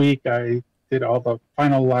last week I did all the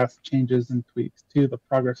final last changes and tweaks to the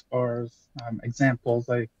progress bars, examples.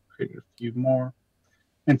 I created a few more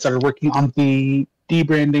and started working on the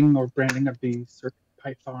debranding or branding of the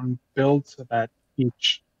CircuitPython build so that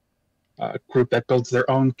each group that builds their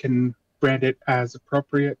own can brand it as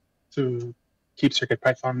appropriate to keep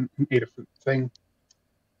CircuitPython an Adafruit thing.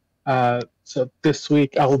 So this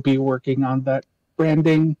week I will be working on that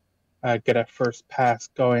branding, get a first pass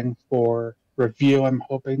going for review, I'm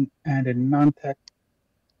hoping, and in non-tech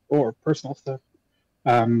or personal stuff,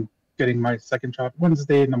 getting my second job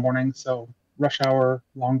Wednesday in the morning, so rush hour,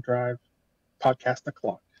 long drive, podcast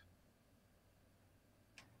o'clock.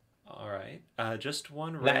 All right. right. Just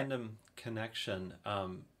one That- random connection.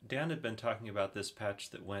 Dan had been talking about this patch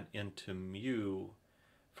that went into Mu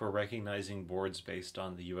for recognizing boards based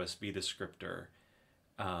on the USB descriptor.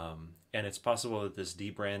 And it's possible that this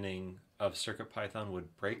debranding of CircuitPython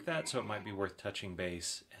would break that, so it might be worth touching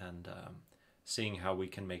base and seeing how we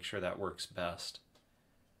can make sure that works best.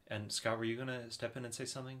 And Scott, were you going to step in and say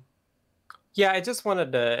something? Yeah, I just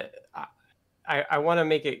wanted to. I want to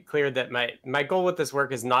make it clear that my goal with this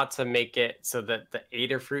work is not to make it so that the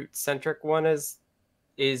Adafruit centric one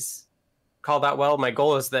is called out well. My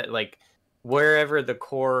goal is that like wherever the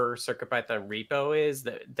core CircuitPython repo is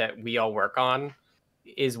that we all work on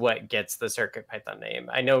is what gets the CircuitPython name.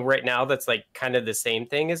 I know right now that's like kind of the same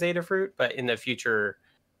thing as Adafruit, but in the future,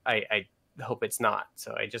 I hope it's not.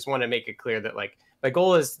 So I just want to make it clear that like my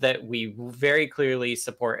goal is that we very clearly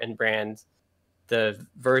support and brand the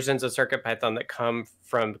versions of CircuitPython that come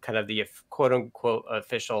from kind of the quote unquote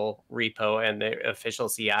official repo and the official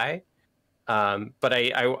CI. But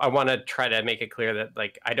I want to try to make it clear that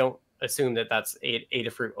like I don't assume that that's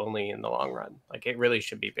Adafruit only in the long run. Like it really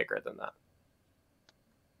should be bigger than that.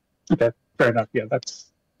 Okay, fair enough. Yeah,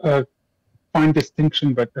 that's a fine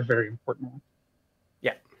distinction, but a very important one.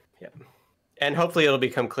 Yeah, yeah. And hopefully it'll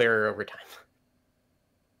become clearer over time.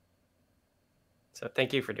 So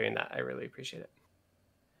thank you for doing that. I really appreciate it.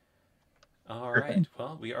 All right.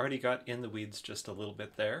 Well, we already got in the weeds just a little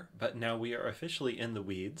bit there, but now we are officially in the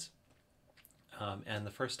weeds. And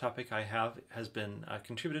the first topic I have has been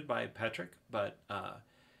contributed by Patrick, but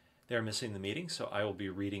they're missing the meeting, so I will be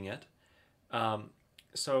reading it.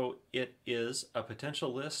 So it is a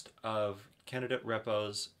potential list of candidate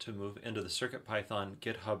repos to move into the CircuitPython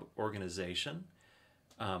GitHub organization.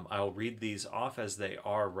 I'll read these off as they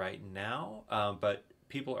are right now, but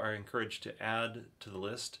people are encouraged to add to the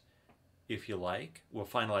list if you like. We'll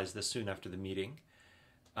finalize this soon after the meeting.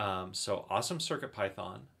 So Awesome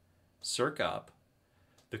CircuitPython, CircUp,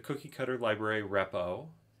 the Cookie Cutter Library repo,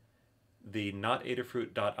 the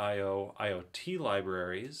NotAdafruit.io IoT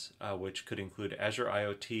libraries, which could include Azure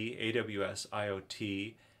IoT, AWS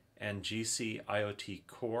IoT, and GC IoT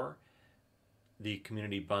Core, the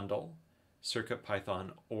Community Bundle,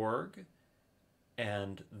 CircuitPython.org,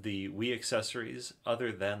 and the Wii accessories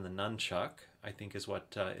other than the Nunchuck, I think is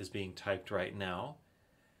what is being typed right now.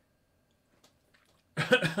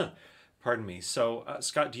 Pardon me. So,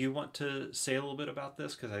 Scott, do you want to say a little bit about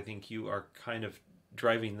this? Because I think you are kind of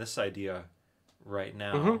driving this idea right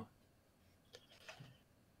now. Mm-hmm.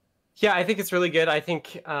 Yeah, I think it's really good. I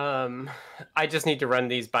think I just need to run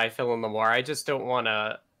these by Phil and Lamar. I just don't want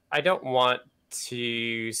to. I don't want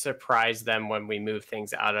to surprise them when we move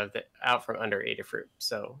things out from under Adafruit.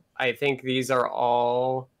 So I think these are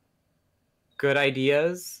all good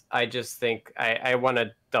ideas. I just think I want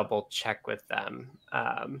to double check with them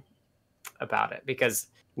about it, because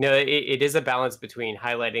it is a balance between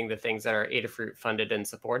highlighting the things that are Adafruit funded and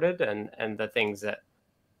supported and the things that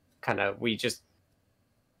kind of we just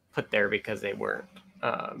put there because they weren't.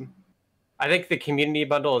 I think the community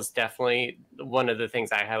bundle is definitely one of the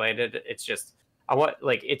things I highlighted. It's just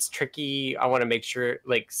it's tricky. I want to make sure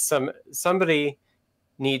somebody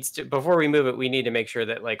needs to, before we move it, we need to make sure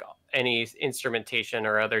that like any instrumentation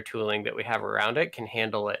or other tooling that we have around it can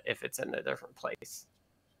handle it if it's in a different place.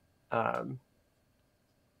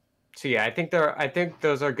 So yeah, I think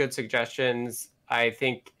those are good suggestions. I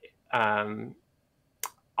think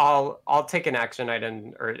I'll take an action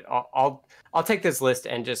item, or I'll take this list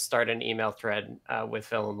and just start an email thread with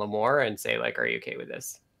Phil and Lamar and say like, are you okay with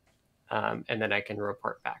this? And then I can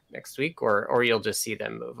report back next week, or you'll just see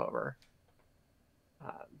them move over.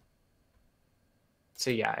 So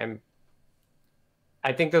yeah,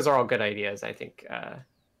 I think those are all good ideas. I think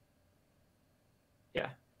yeah,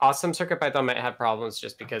 Awesome CircuitPython might have problems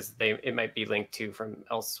just because it might be linked to from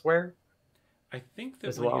elsewhere. I think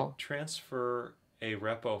that when you transfer a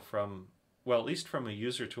repo from, well, at least from a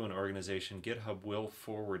user to an organization, GitHub will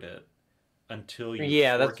forward it until you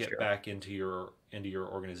fork it back into your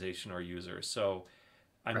organization or user. So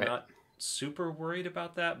I'm not super worried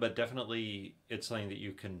about that, but definitely it's something that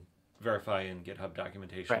you can verify in GitHub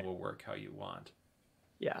documentation will work how you want.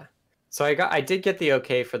 Yeah. So I did get the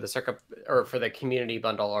okay for the for the community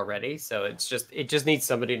bundle already. So it just needs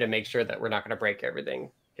somebody to make sure that we're not going to break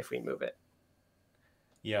everything if we move it.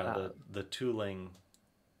 Yeah, the tooling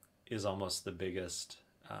is almost the biggest.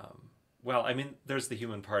 Well, I mean, there's the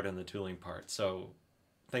human part and the tooling part. So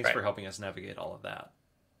thanks for helping us navigate all of that.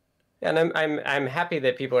 Yeah, and I'm happy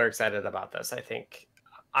that people are excited about this. I think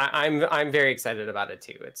I'm very excited about it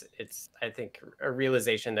too. It's I think a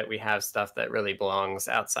realization that we have stuff that really belongs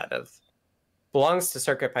outside of belongs to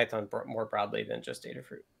CircuitPython more broadly than just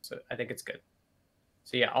Adafruit. So I think it's good.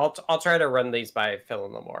 So yeah, I'll try to run these by Phil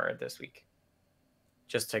and Lamar this week,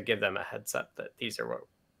 just to give them a heads up that these are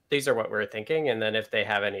what we're thinking, and then if they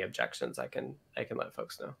have any objections, I can let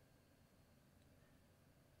folks know.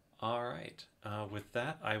 All right. With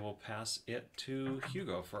that, I will pass it to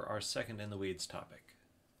Hugo for our second in the weeds topic.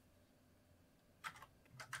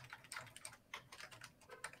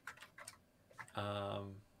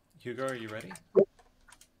 Hugo, are you ready?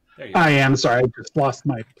 There you I go. am. Sorry, I just lost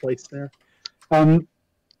my place there. So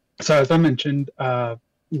as I mentioned,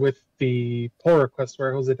 with the pull request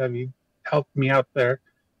where Jose David helped me out there,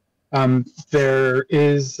 there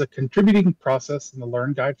is a contributing process in the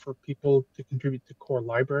Learn Guide for people to contribute to core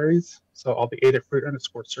libraries. So all the Adafruit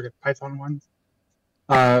 _ CircuitPython ones.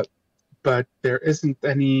 But there isn't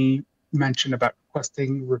any mention about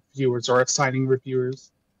requesting reviewers or assigning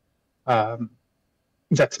reviewers.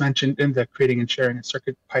 That's mentioned in the creating and sharing a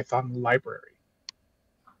CircuitPython library.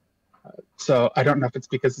 So I don't know if it's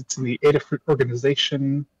because it's in the Adafruit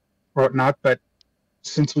organization or whatnot, but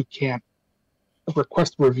since we can't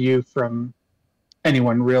request review from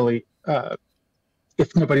anyone really,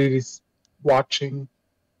 if nobody's watching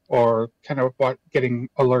or kind of getting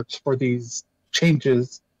alerts for these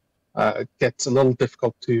changes, it gets a little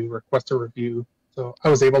difficult to request a review. So I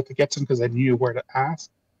was able to get some because I knew where to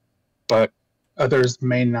ask, but others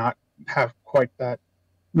may not have quite that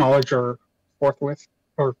knowledge or forthwith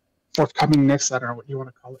or forthcomingness, I don't know what you want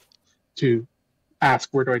to call it, to ask,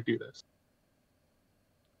 where do I do this?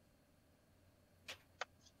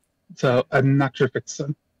 So I'm not sure if it's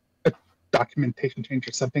a documentation change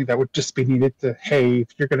or something that would just be needed to, hey, if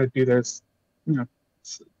you're going to do this, you know,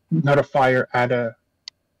 notify or add a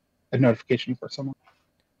notification for someone.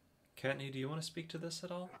 Kattni, do you want to speak to this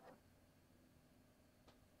at all?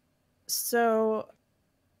 So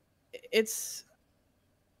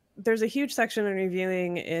there's a huge section on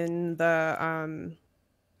reviewing in the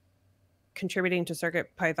contributing to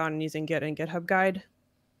CircuitPython using Git and GitHub guide,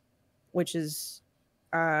 which is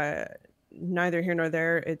neither here nor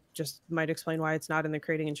there. It just might explain why it's not in the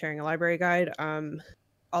creating and sharing a library guide.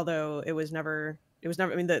 Although it was never,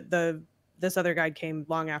 I mean, this other guide came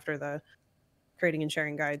long after the creating and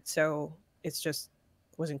sharing guide, so it's just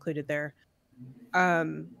was included there.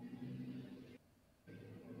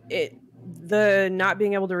 The not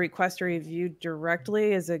being able to request a review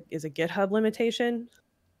directly is a GitHub limitation.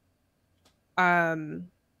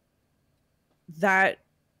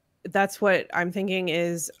 That's what I'm thinking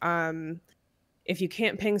is, if you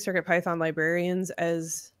can't ping CircuitPython librarians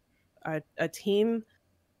as a team,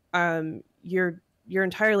 you're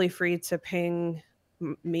entirely free to ping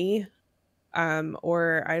me,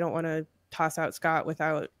 or I don't want to toss out Scott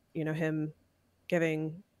without him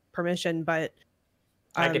giving permission, but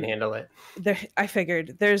I can handle it. I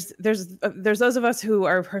figured there's those of us who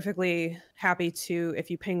are perfectly happy to,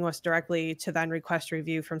 if you ping us directly, to then request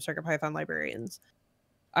review from CircuitPython librarians.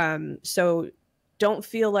 So don't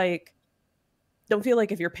feel like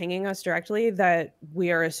if you're pinging us directly that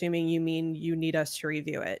we are assuming you mean you need us to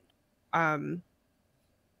review it.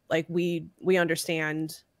 Like we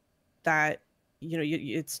understand that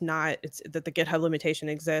it's that the GitHub limitation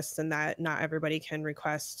exists and that not everybody can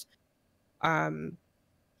request a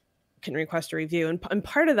review, and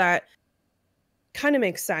part of that kind of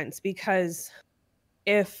makes sense because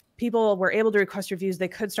if people were able to request reviews, they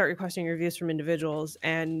could start requesting reviews from individuals,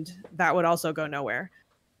 and that would also go nowhere.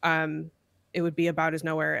 It would be about as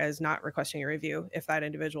nowhere as not requesting a review if that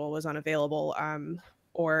individual was unavailable,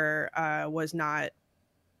 or was not,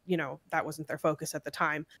 that wasn't their focus at the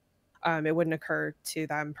time. It wouldn't occur to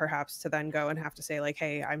them perhaps to then go and have to say like,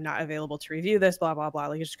 hey, I'm not available to review this, blah, blah, blah.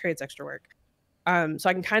 Like, it just creates extra work. So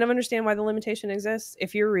I can kind of understand why the limitation exists.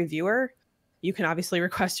 If you're a reviewer, you can obviously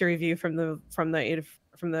request a review from the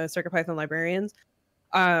CircuitPython librarians.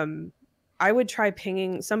 I would try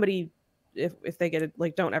pinging somebody if they get it.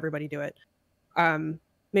 Like, don't everybody do it.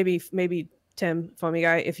 Maybe Tim, Foamy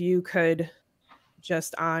Guy, if you could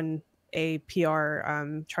just on a PR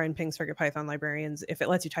try and ping CircuitPython librarians. If it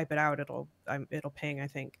lets you type it out, it'll ping, I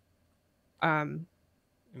think.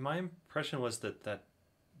 My impression was that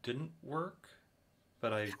didn't work,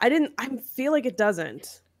 but I feel like it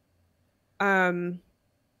doesn't. But I'm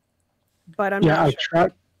not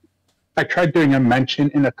sure. I tried doing a mention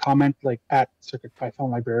in a comment like at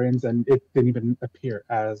CircuitPython librarians, and it didn't even appear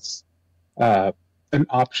as an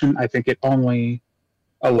option. I think it only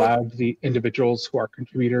allowed the individuals who are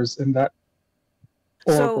contributors in that.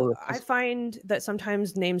 So I find that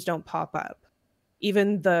sometimes names don't pop up.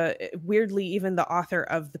 even the author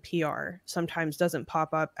of the PR sometimes doesn't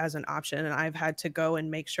pop up as an option, and I've had to go and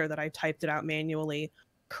make sure that I typed it out manually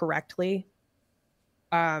correctly.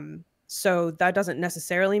 So that doesn't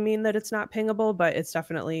necessarily mean that it's not pingable, but it's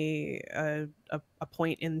definitely a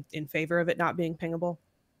point in favor of it not being pingable.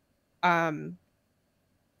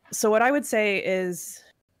 So what I would say is,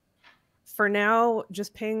 for now,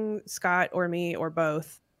 just ping Scott or me or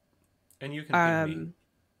both. And you can ping me.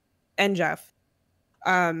 And Jeff.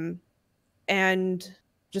 And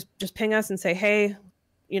just ping us and say, hey,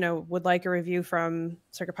 would like a review from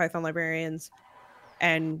CircuitPython librarians,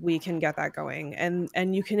 and we can get that going.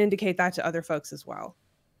 And you can indicate that to other folks as well.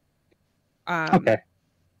 Okay.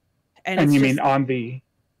 And you mean on the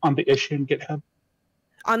issue in GitHub?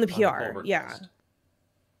 On the PR, yeah.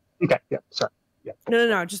 Okay, yeah, sorry. Yeah.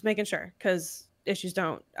 No, just making sure, because issues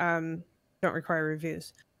don't require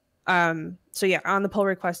reviews. So yeah, on the pull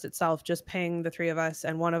request itself, just ping the three of us,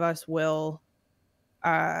 and one of us will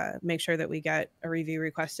make sure that we get a review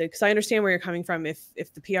requested. Because I understand where you're coming from. If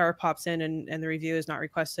the PR pops in and the review is not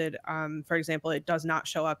requested, for example, it does not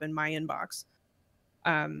show up in my inbox.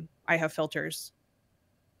 I have filters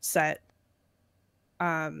set.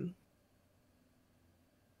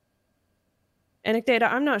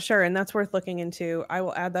 Anecdata, I'm not sure, and that's worth looking into. I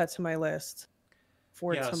will add that to my list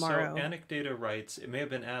for tomorrow. So Anecdata writes, it may have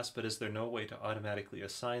been asked, but is there no way to automatically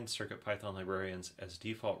assign CircuitPython librarians as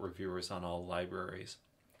default reviewers on all libraries?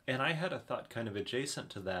 And I had a thought kind of adjacent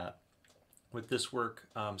to that. With this work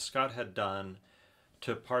Scott had done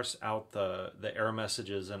to parse out the error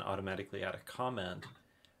messages and automatically add a comment,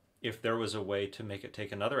 if there was a way to make it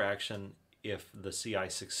take another action if the CI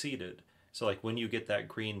succeeded. So like when you get that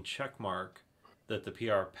green check mark that the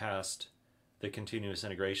PR passed the continuous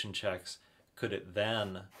integration checks, could it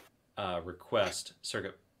then request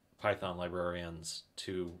CircuitPython librarians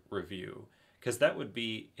to review? Because that would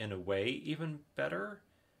be, in a way, even better.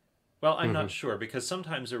 Well, I'm not sure, because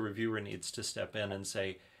sometimes a reviewer needs to step in and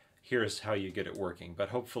say, here's how you get it working. But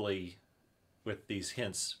hopefully, with these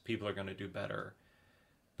hints, people are going to do better.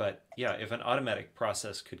 But yeah, if an automatic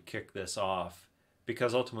process could kick this off,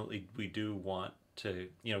 because ultimately we do want to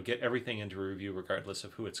get everything into review regardless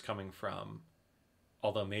of who it's coming from,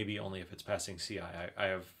 although maybe only if it's passing CI. I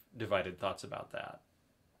have divided thoughts about that.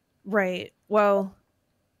 Right. Well,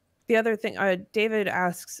 the other thing, David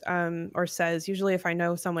asks or says, usually if I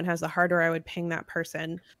know someone has the hardware, I would ping that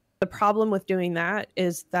person. The problem with doing that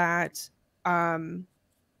is that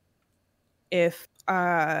if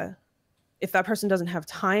that person doesn't have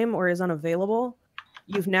time or is unavailable,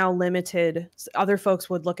 you've now limited. Other folks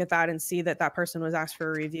would look at that and see that that person was asked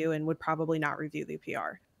for a review and would probably not review the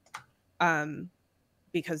PR.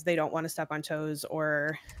 Because they don't want to step on toes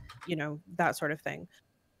or, that sort of thing.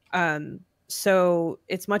 So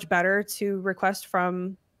it's much better to request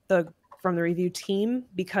from the review team,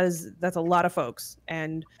 because that's a lot of folks,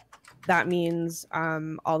 and that means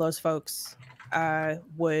all those folks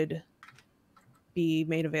would be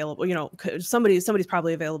made available. Somebody's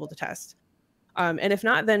probably available to test. And if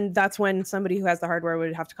not, then that's when somebody who has the hardware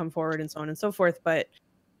would have to come forward and so on and so forth. But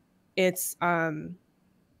it's not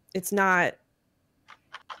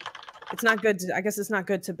good to, I guess it's not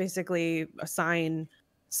good to basically assign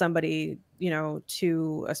somebody,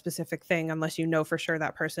 to a specific thing unless you know for sure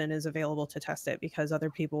that person is available to test it, because other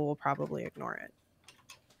people will probably ignore it.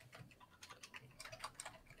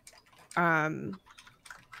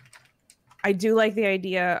 I do like the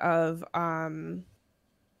idea of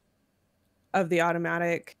the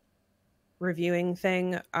automatic reviewing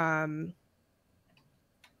thing. But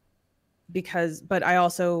I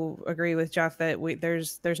also agree with Jeff that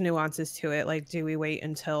there's nuances to it. Like, do we wait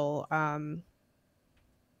until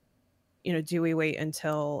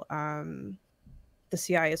the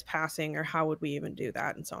CI is passing, or how would we even do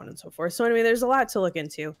that, and so on and so forth. So anyway, there's a lot to look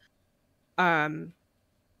into to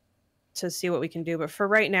see what we can do. But for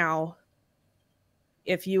right now,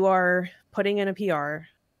 if you are putting in a PR,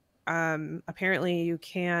 apparently you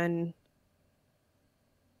can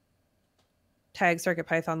tag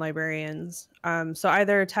CircuitPython librarians. So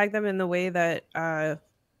either tag them in the way that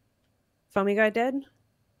Foamy Guy did,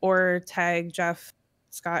 or tag Jeff,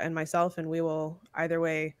 Scott, and myself, and we will, either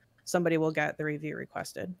way, somebody will get the review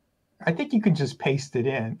requested. I think you could just paste it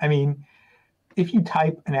in. I mean, if you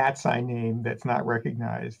type an @ name that's not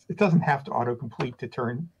recognized, it doesn't have to autocomplete to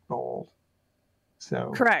turn bold.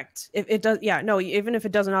 So correct. If it does, yeah, no, even if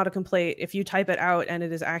it doesn't autocomplete, if you type it out and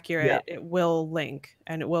it is accurate, it will link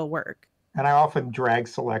and it will work. And I often drag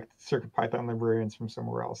select CircuitPython librarians from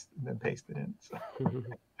somewhere else and then paste it in. So.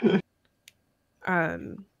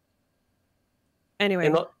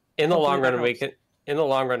 Anyway, in the long run, we can in the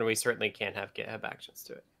long run, we certainly can have GitHub Actions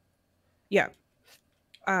to it. Yeah.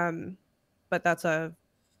 But that's a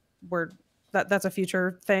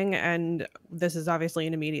future thing, and this is obviously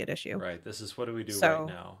an immediate issue. Right. This is what do we do So, right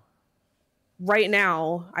now? Right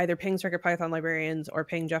now, either ping CircuitPython librarians or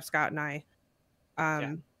ping Jeff Scott and I.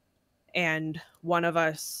 And one of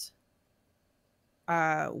us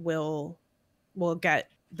will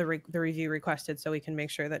get the review requested so we can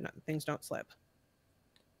make sure that things don't slip.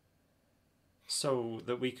 So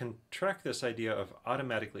that we can track this idea of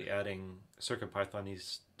automatically adding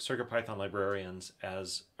CircuitPython librarians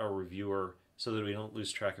as a reviewer so that we don't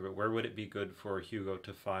lose track of it, where would it be good for Hugo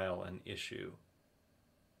to file an issue?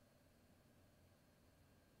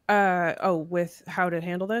 With how to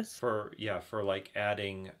handle this? For like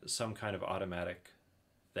adding some kind of automatic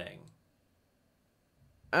thing.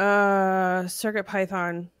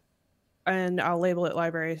 CircuitPython, and I'll label it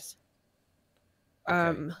libraries.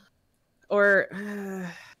 Okay. Or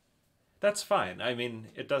that's fine. I mean,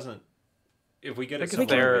 it doesn't. If we get it Because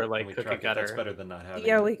somewhere they're like and we cookie track it, that's cutter. better than not having.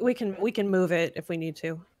 yeah, it. we can move it if we need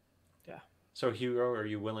to. Yeah. So Hugo, are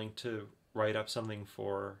you willing to write up something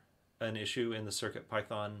for an issue in the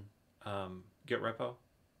CircuitPython Git repo?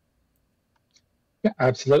 Yeah,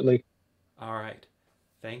 absolutely. All right.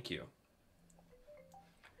 Thank you.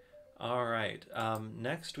 All right.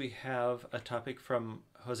 Next, we have a topic from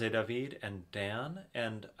Jose David and Dan.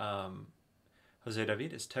 And Jose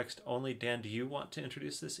David is text only. Dan, do you want to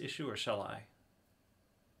introduce this issue or shall I?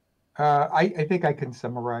 I think I can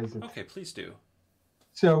summarize it. Okay, please do.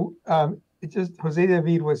 So it just Jose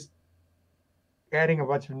David was adding a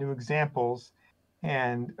bunch of new examples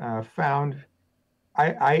and found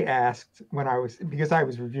I asked because I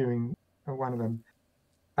was reviewing one of them.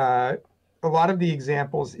 A lot of the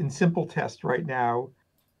examples in simple test right now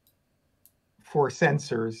for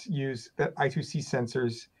sensors use I2C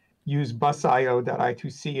sensors use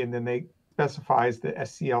busio.I2C, and then they specifies the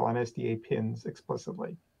SCL and SDA pins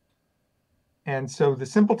explicitly. And so the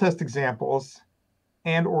simple test examples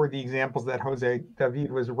and or the examples that Jose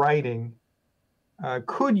David was writing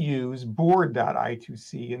could use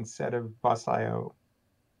board.I2C instead of busio,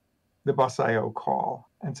 the busio call.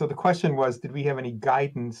 And so the question was, did we have any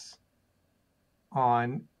guidance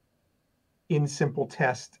on in simple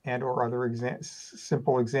test and or other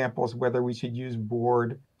simple examples whether we should use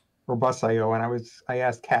board or busio? And I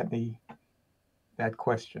asked Kattni that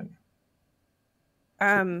question.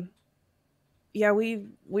 Yeah, we've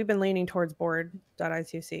been leaning towards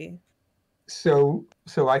board.I2C. So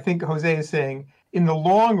I think Jose is saying in the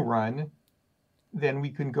long run, then we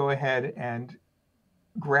can go ahead and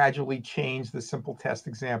gradually change the simple test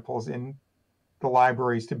examples in the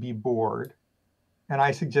libraries to be board. And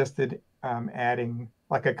I suggested adding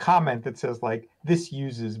like a comment that says like, this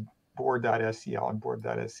uses board.scl and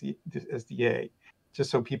board.sda, just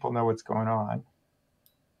so people know what's going on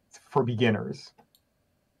for beginners.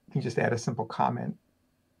 You can just add a simple comment.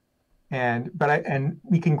 And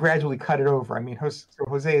we can gradually cut it over. I mean, so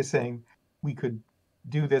Jose is saying we could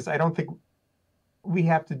do this. I don't think we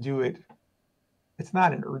have to do it. It's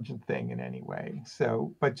not an urgent thing in any way.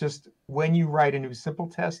 So, but just when you write a new simple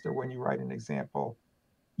test or when you write an example,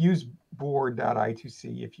 use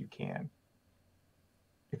board.I2C if you can,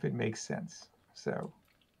 if it makes sense. So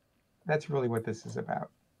that's really what this is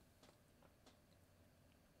about.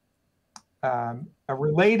 A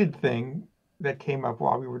related thing that came up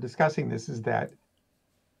while we were discussing this is that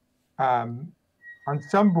on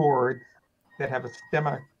some boards that have a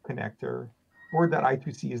stemma connector,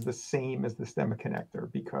 board.I2C is the same as the stemma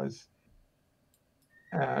connector because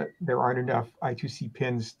there aren't enough I2C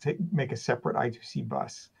pins to make a separate I2C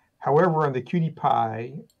bus. However, on the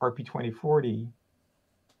QtPy RP2040,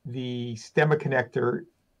 the stemma connector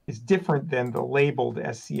is different than the labeled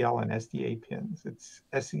SCL and SDA pins. It's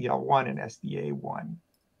SCL1 and SDA1.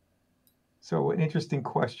 So an interesting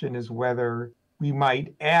question is whether we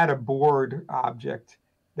might add a board object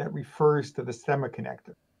that refers to the stemma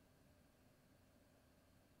connector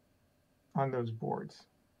on those boards.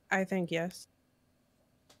 I think yes.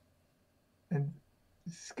 And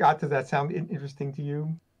Scott, does that sound interesting to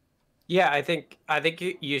you? Yeah, I think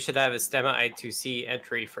you should have a stemma I2C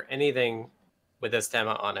entry for anything with a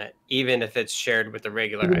stemma on it, even if it's shared with the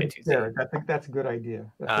regular I2C. Yeah, I think that's a good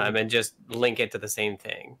idea. And just link it to the same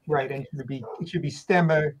thing. Right, and it should be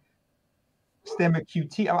stemma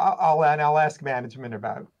QT. I'll ask management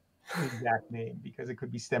about the exact name because it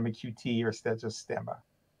could be stemma QT or just stemma.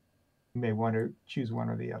 You may want to choose one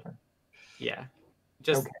or the other. Yeah,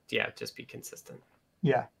 just be consistent.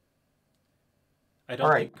 Yeah. I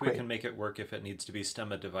don't think we can make it work if it needs to be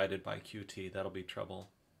stemma divided by Qt. That'll be trouble.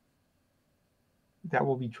 That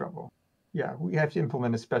will be trouble. Yeah, we have to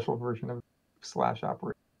implement a special version of slash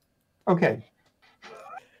operator. Okay.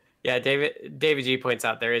 Yeah, David G points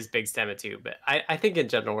out there is big stemma too, but I think in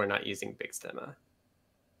general we're not using big stemma.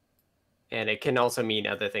 And it can also mean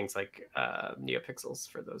other things like neopixels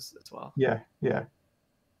for those as well. Yeah, yeah.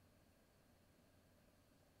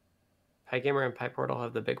 PyGamer and PyPortal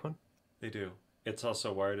have the big one? They do. It's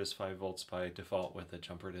also wired as 5 volts by default with a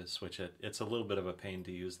jumper to switch it. It's a little bit of a pain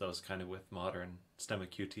to use those kind of with modern Stemma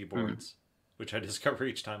QT boards, which I discover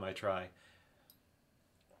each time I try.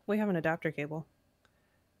 We have an adapter cable.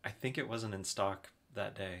 I think it wasn't in stock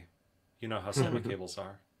that day. You know how Stemma cables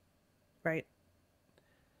are. Right.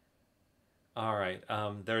 All right.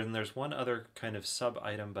 There's one other kind of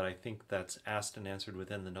sub-item, but I think that's asked and answered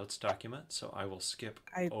within the notes document, so I will skip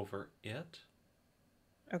over it.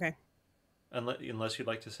 Okay. Unless you'd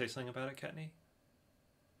like to say something about it, Kattni?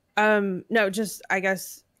 No, just I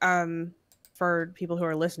guess for people who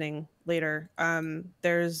are listening later,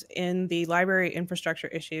 there's in the library infrastructure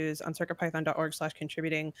issues on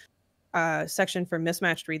circuitpython.org/contributing section for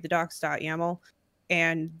mismatched read the docs.yaml,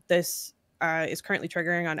 and this is currently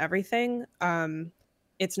triggering on everything.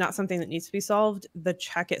 It's not something that needs to be solved. The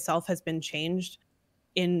check itself has been changed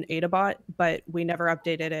in Adabot, but we never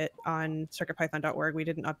updated it on circuitpython.org. We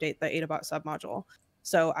didn't update the Adabot submodule.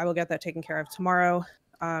 So I will get that taken care of tomorrow.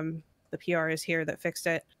 The PR is here that fixed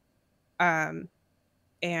it.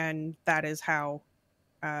 And that is how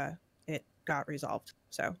it got resolved.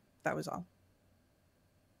 So that was all.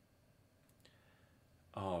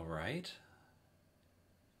 All right.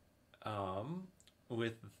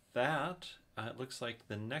 With that, it looks like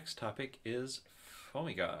the next topic is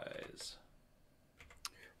Foamy Guys.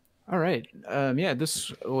 All right. Yeah,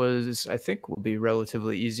 this was, I think, will be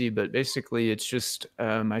relatively easy, but basically it's just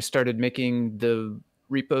I started making the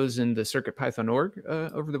repos in the CircuitPython org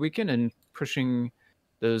over the weekend and pushing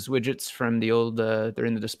those widgets from the old, they're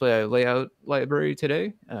in the display layout library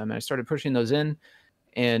today. I started pushing those in,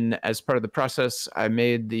 and as part of the process, I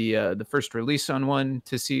made the first release on one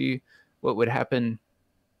to see what would happen,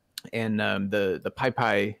 and the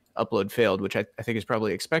PyPy upload failed, which I think is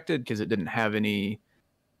probably expected because it didn't have any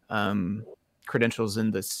credentials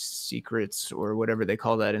in the secrets or whatever they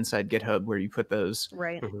call that inside GitHub where you put those.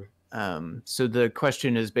 Right. So the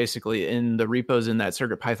question is basically in the repos in that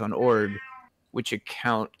CircuitPython org, which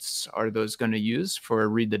accounts are those going to use for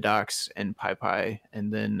read the docs and PyPy?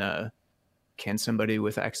 And then can somebody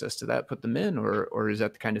with access to that put them in, or is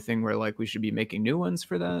that the kind of thing where like we should be making new ones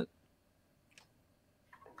for that?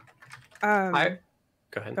 Go ahead.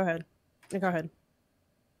 Go ahead. Go ahead.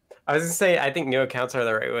 I was gonna say I think new accounts are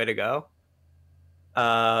the right way to go.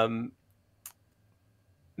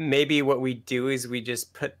 Maybe what we do is we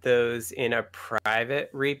just put those in a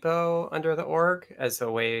private repo under the org as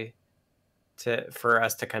a way for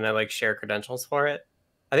us to kind of like share credentials for it.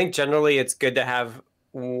 I think generally it's good to have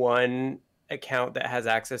one account that has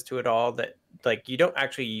access to it all that like you don't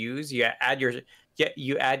actually use. You add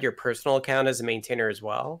your personal account as a maintainer as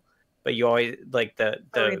well, but you always like the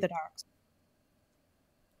read the docs.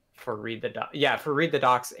 For read the docs. Yeah, for read the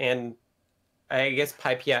docs, and I guess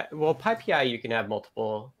PyPI. Well, PyPI you can have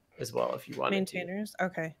multiple as well if you want. Maintainers.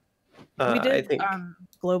 Okay. We did I think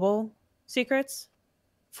global secrets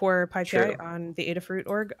for PyPI True. on the Adafruit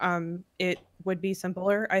org. It would be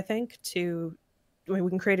simpler, I think, we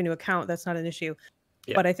can create a new account. That's not an issue.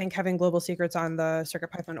 Yeah. But I think having global secrets on the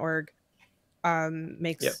CircuitPython org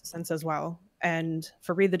makes Yep. sense as well. And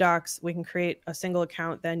for read the docs, we can create a single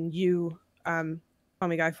account. Then you,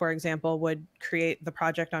 Foamy Guy, for example, would create the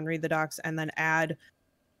project on read the docs and then add,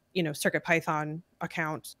 CircuitPython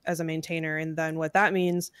account as a maintainer. And then what that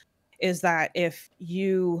means is that if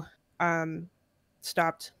you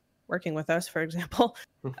stopped working with us, for example,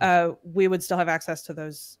 we would still have access to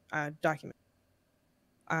those documents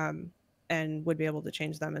and would be able to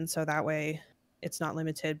change them. And so that way it's not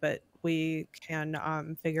limited, but we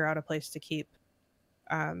can figure out a place to keep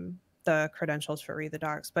the credentials for read the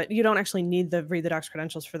docs. But you don't actually need the read the docs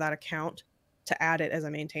credentials for that account to add it as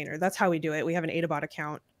a maintainer. That's how we do it. We have an Adabot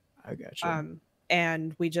account. I gotcha.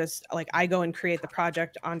 And we just I go and create the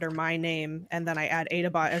project under my name, and then I add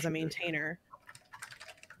Adabot as a maintainer.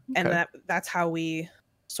 Okay. And that's how we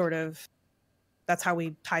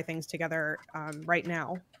tie things together right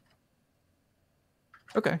now.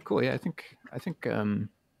 Okay, cool. Yeah, I think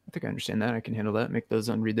I understand that. I can handle that. Make those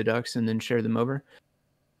on read the docs and then share them over.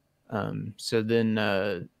 So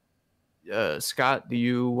then, Scott, do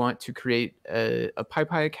you want to create a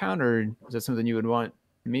PyPy account, or is that something you would want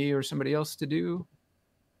me or somebody else to do?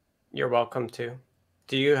 You're welcome to.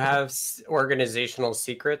 Do you have organizational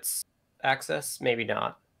secrets access? Maybe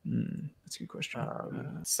not. Let's That's a good question.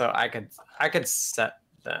 So I could set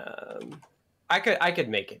them. I could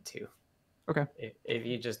make it too. Okay. If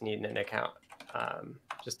you just need an account,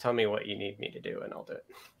 just tell me what you need me to do, and I'll do it.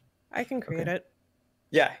 I can create it.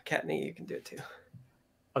 Yeah, Katney, you can do it too.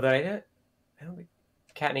 Although I don't think.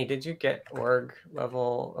 Katney, did you get org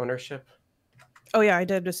level ownership? Oh yeah, I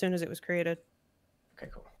did as soon as it was created. Okay,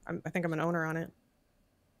 cool. I think I'm an owner on it.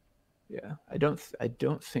 Yeah, I don't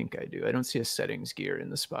think I do. I don't see a settings gear in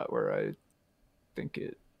the spot where I think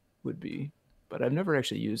it would be, but I've never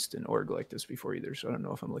actually used an org like this before either, so I don't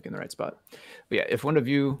know if I'm looking in the right spot. But yeah, if one of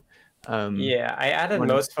you, yeah, I added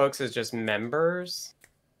most folks as just members,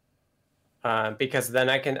 because then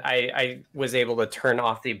I was able to turn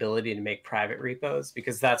off the ability to make private repos,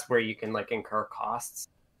 because that's where you can like incur costs.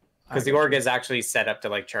 Because the org is actually set up to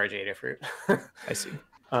like charge Adafruit. I see.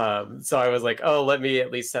 So I was like, oh, let me at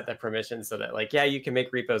least set the permission so that like, yeah, you can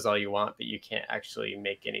make repos all you want, but you can't actually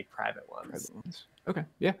make any private ones. Okay,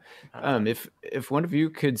 yeah. If one of you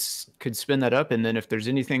could spin that up, and then if there's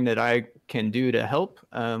anything that I can do to help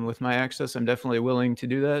with my access, I'm definitely willing to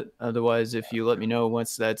do that. Otherwise, if you let me know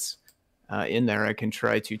once that's in there, I can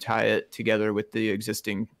try to tie it together with the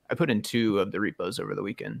existing. I put in 2 of the repos over the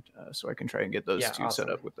weekend, so I can try and get those 2 set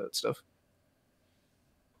up with that stuff.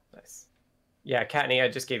 Nice. Yeah, Katney, I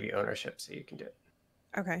just gave you ownership, so you can do it.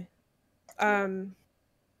 Okay.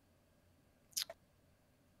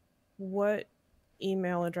 What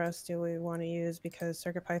email address do we want to use? Because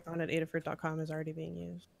CircuitPython at adafruit.com is already being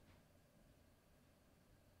used.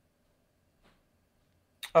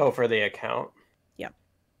 Oh, for the account? Yep.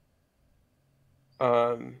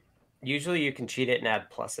 Usually you can cheat it and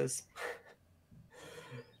add pluses.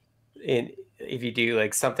 If you do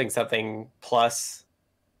like something plus,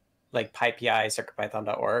 like PyPI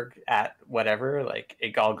CircuitPython.org at whatever, like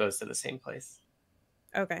it all goes to the same place.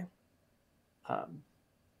 Okay.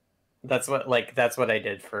 That's what I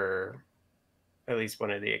did for at least one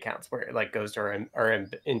of the accounts, where it like goes to our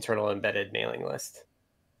internal embedded mailing list.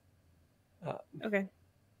 Okay.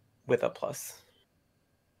 With a plus.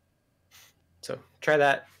 So try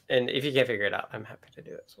that, and if you can't figure it out, I'm happy to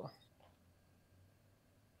do it as well.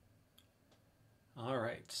 All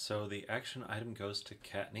right, so the action item goes to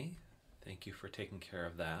Katney. Thank you for taking care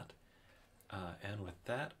of that. And with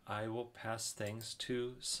that, I will pass things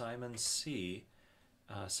to Simon C.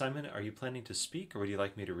 Simon, are you planning to speak, or would you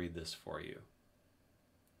like me to read this for you?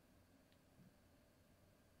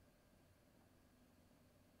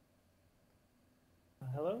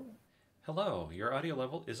 Hello? Hello. Your audio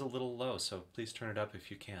level is a little low, so please turn it up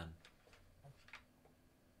if you can.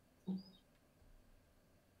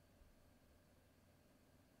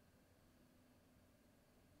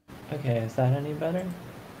 Okay, is that any better?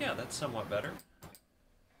 Yeah, that's somewhat better.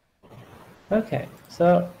 Okay,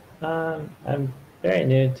 so I'm very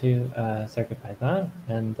new to CircuitPython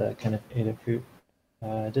and the kind of Adafruit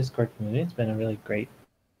Discord community. It's been a really great,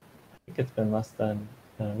 I think it's been less than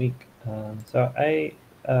a week. So I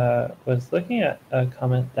was looking at a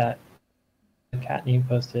comment that Katney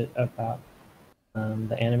posted about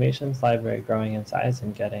the animations library growing in size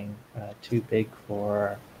and getting too big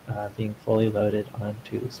for being fully loaded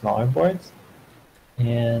onto smaller boards.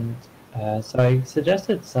 And so I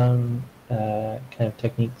suggested some kind of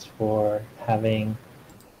techniques for having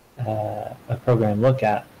a program look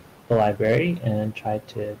at the library and try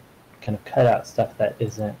to kind of cut out stuff that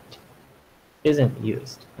isn't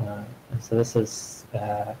used. And so this is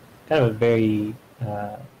kind of a very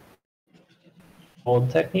old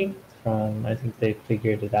technique from, I think they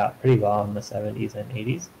figured it out pretty well in the 70s and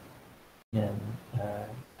 80s in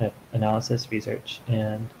analysis research.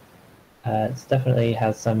 And it definitely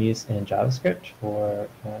has some use in JavaScript for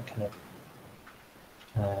kind of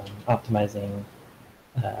optimizing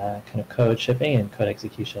kind of code shipping and code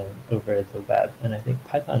execution over the web. And I think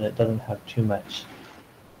Python, it doesn't have too much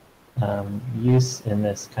use in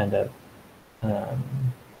this kind of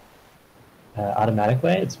automatic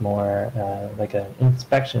way. It's more like an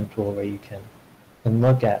inspection tool where you can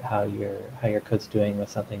look at how your code's doing with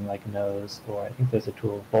something like nose, or I think there's a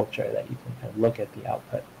tool, Vultr, that you can kind of look at the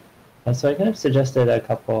output. So I kind of suggested a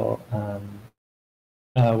couple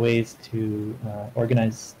ways to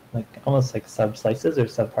organize like almost like sub-slices or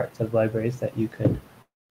sub-parts of libraries that you could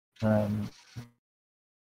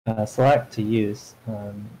select to use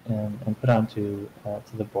and put onto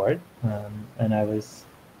to the board. And I was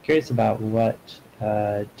curious about what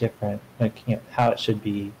different, like, how it should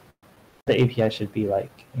be, the API should be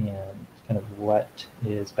like, and kind of what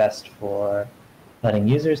is best for letting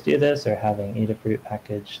users do this, or having Adafruit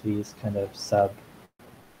package these kind of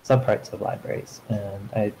subparts of libraries.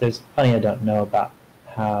 And there's plenty I don't know about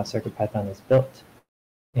how CircuitPython is built.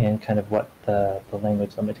 and kind of what the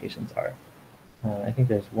language limitations are. I think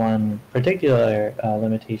there's one particular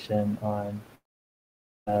limitation on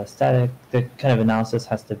static. The kind of analysis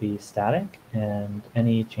has to be static, and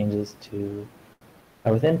any changes to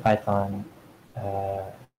within Python,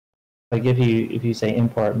 like if you say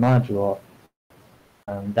import module,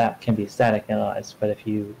 that can be static analyzed. But if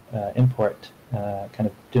you import, kind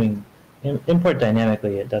of doing import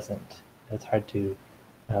dynamically, it doesn't. It's hard to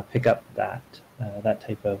pick up that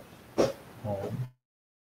type of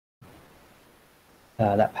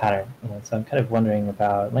that pattern. So I'm kind of wondering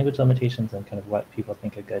about language limitations and kind of what people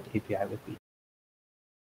think a good API would be.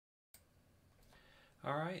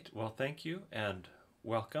 All right. Well, thank you and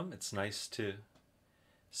welcome. It's nice to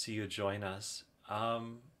see you join us.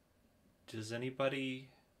 Does anybody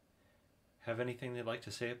have anything they'd like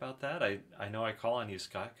to say about that? I know I call on you,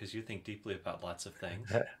 Scott, because you think deeply about lots of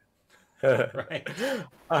things. Right?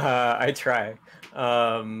 I try.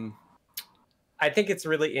 I think it's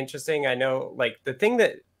really interesting. I know, like, the thing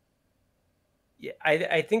that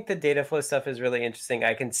I think the data flow stuff is really interesting.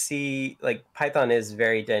 I can see, like, Python is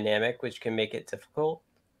very dynamic, which can make it difficult.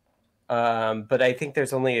 But I think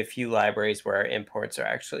there's only a few libraries where our imports are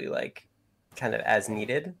actually, like, kind of as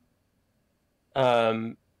needed.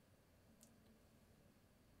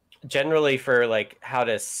 Generally, for, like, how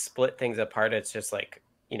to split things apart, it's just, like,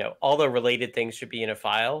 you know, all the related things should be in a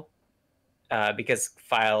file, because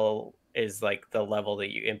file is, like, the level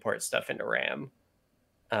that you import stuff into RAM.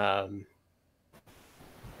 Kind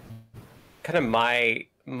of my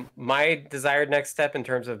desired next step in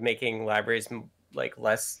terms of making libraries like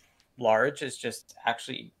less large is just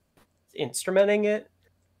actually instrumenting it.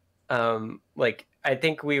 Like, I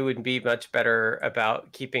think we would be much better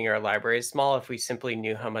about keeping our libraries small if we simply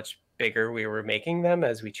knew how much bigger we were making them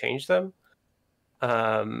as we change them.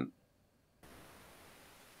 And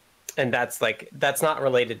that's not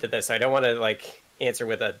related to this. I don't want to, like, answer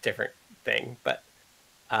with a different thing, but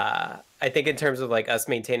I think in terms of, like, us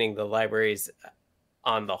maintaining the libraries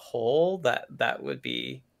on the whole, that would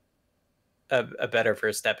be a better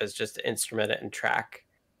first step, is just to instrument it and track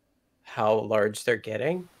how large they're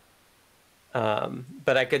getting.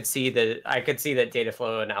 But I could see that data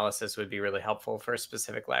flow analysis would be really helpful for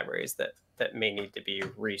specific libraries that may need to be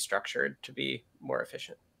restructured to be more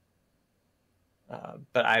efficient.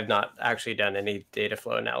 But I've not actually done any data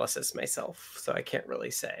flow analysis myself, so I can't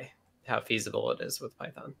really say how feasible it is with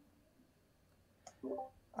Python.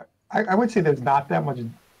 I would say there's not that much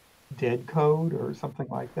dead code or something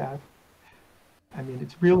like that. I mean,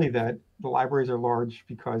 it's really that the libraries are large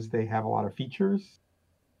because they have a lot of features,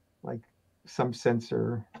 like some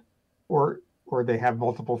sensor, or they have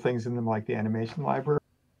multiple things in them, like the animation library.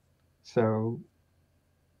 So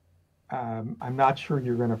I'm not sure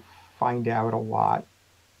you're going to find out a lot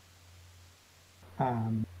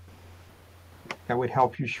that would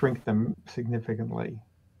help you shrink them significantly.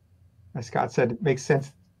 As Scott said, it makes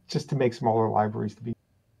sense just to make smaller libraries to be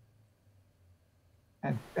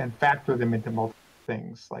and factor them into multiple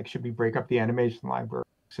things. Like, should we break up the animation library?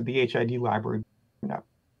 Should the HID library, that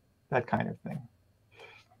kind of thing.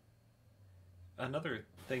 Another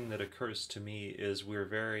thing that occurs to me is we're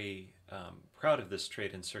very proud of this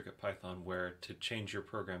trait in CircuitPython, where to change your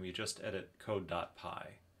program, you just edit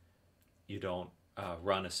code.py. You don't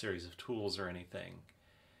run a series of tools or anything.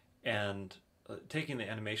 And taking the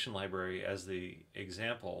animation library as the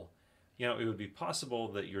example, you know, it would be possible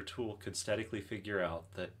that your tool could statically figure out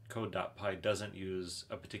that code.py doesn't use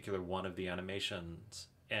a particular one of the animations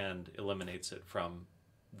and eliminates it from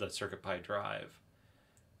the CircuitPy drive.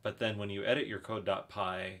 But then when you edit your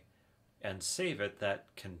code.py and save it, that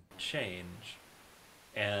can change.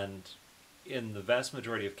 And in the vast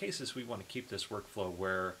majority of cases, we want to keep this workflow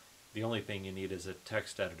where the only thing you need is a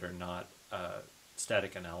text editor, not a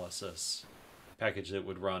static analysis package that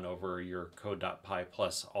would run over your code.py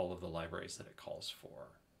plus all of the libraries that it calls for.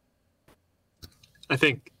 I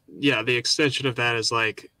think, yeah, the extension of that is,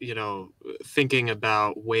 like, you know, thinking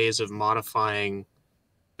about ways of modifying.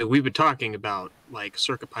 We've been talking about, like,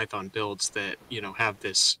 CircuitPython builds that, you know, have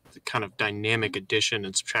this kind of dynamic addition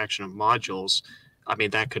and subtraction of modules. I mean,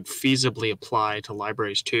 that could feasibly apply to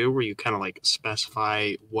libraries too, where you kind of, like,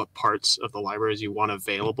 specify what parts of the libraries you want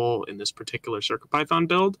available in this particular CircuitPython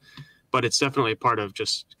build. But it's definitely part of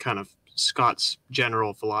just kind of Scott's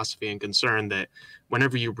general philosophy and concern that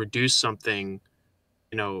whenever you reduce something,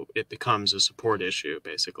 you know, it becomes a support issue,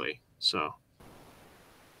 basically. So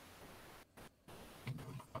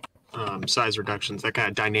size reductions, that kind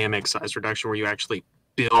of dynamic size reduction where you actually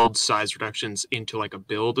build size reductions into, like, a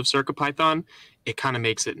build of CircuitPython, it kind of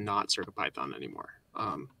makes it not CircuitPython anymore,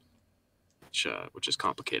 which is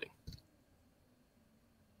complicating.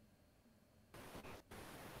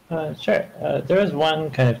 Sure. There was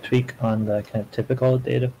one kind of tweak on the kind of typical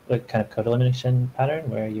data, like kind of code elimination pattern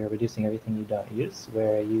where you're reducing everything you don't use,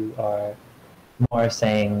 where you are more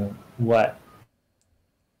saying what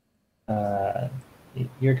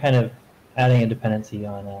you're kind of adding a dependency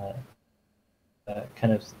on a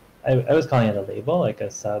kind of, I was calling it a label, like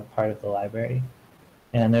a sub part of the library.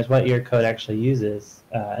 And there's what your code actually uses,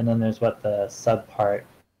 and then there's what the sub part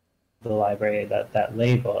of the library, that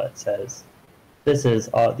label, it says, this is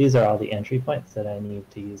all, these are all the entry points that I need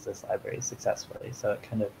to use this library successfully. So it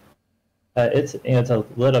kind of, it's a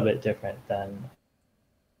little bit different than,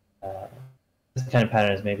 this kind of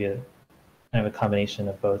pattern is maybe kind of a combination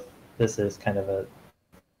of both. This is kind of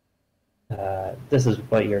this is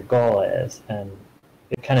what your goal is, and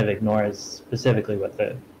it kind of ignores specifically what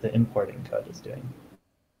the importing code is doing.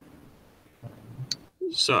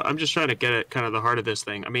 So I'm just trying to get at kind of the heart of this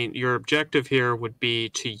thing. I mean, your objective here would be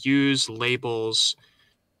to use labels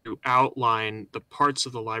to outline the parts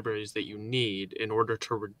of the libraries that you need in order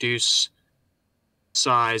to reduce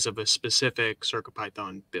size of a specific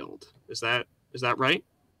CircuitPython build. Is that right?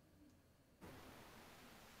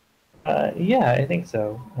 Yeah, I think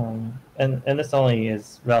so. And this only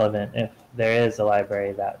is relevant if there is a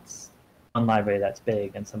library that's one library that's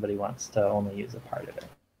big and somebody wants to only use a part of it.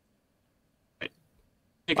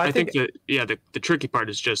 I think that, yeah, the tricky part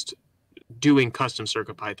is just doing custom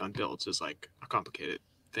CircuitPython builds is like a complicated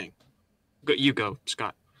thing. You go,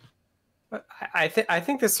 Scott. I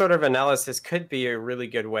think this sort of analysis could be a really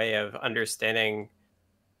good way of understanding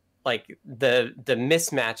like the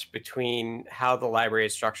mismatch between how the library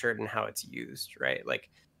is structured and how it's used, right? Like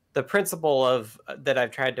the principle of that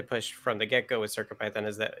I've tried to push from the get-go with CircuitPython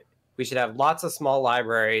is that we should have lots of small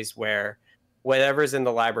libraries where whatever's in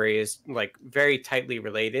the library is like very tightly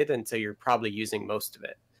related, and so you're probably using most of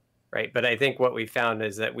it, right? But I think what we found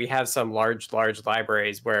is that we have some large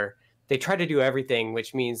libraries where they try to do everything,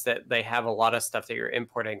 which means that they have a lot of stuff that you're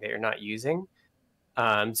importing that you're not using.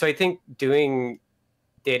 So I think doing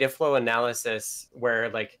data flow analysis where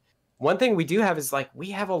like one thing we do have is like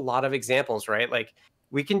we have a lot of examples, right? Like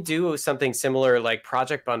we can do something similar like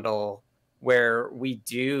Project Bundle where we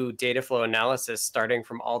do data flow analysis starting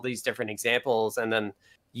from all these different examples and then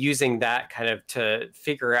using that kind of to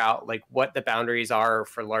figure out like what the boundaries are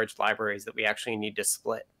for large libraries that we actually need to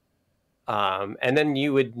split. And then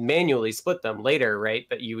you would manually split them later, right?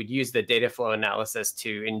 But you would use the data flow analysis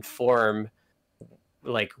to inform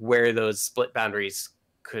like where those split boundaries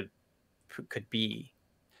could be.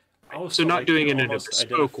 Oh, so not doing it in a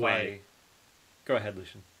bespoke way. Go ahead,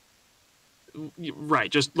 Lucian.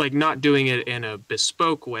 Right, just like not doing it in a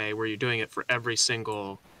bespoke way where you're doing it for every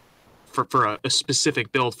single, for a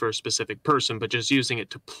specific build for a specific person, but just using it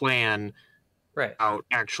to plan out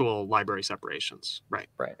actual library separations. Right.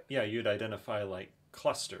 Yeah, you'd identify like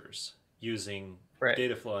clusters using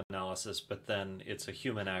data flow analysis, but then it's a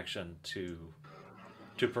human action to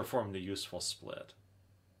perform the useful split.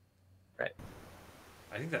 Right.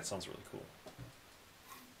 I think that sounds really cool.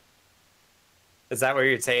 Is that what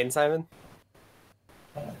you're saying, Simon?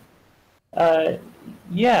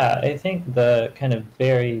 Yeah, I think the kind of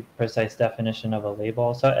very precise definition of a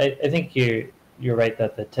label. So I think you're right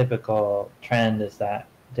that the typical trend is that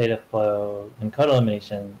data flow and code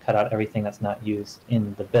elimination cut out everything that's not used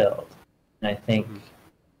in the build. And I think, you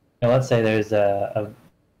know, let's say there's a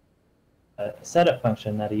setup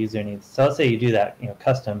function that a user needs. So let's say you do that, you know,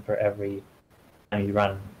 custom for every time you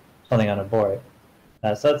run something on a board.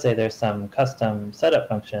 So let's say there's some custom setup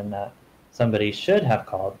function that somebody should have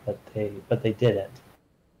called, but they didn't.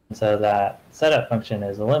 And so that setup function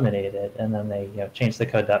is eliminated, and then they change the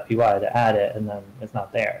code.py to add it, and then it's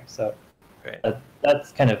not there. So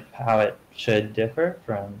that's kind of how it should differ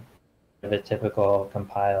from the typical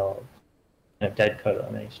compiled kind of dead code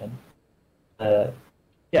elimination.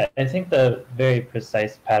 Yeah, I think the very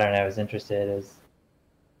precise pattern I was interested in is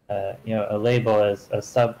a label is a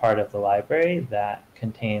subpart of the library that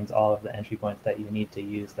contains all of the entry points that you need to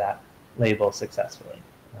use that label successfully.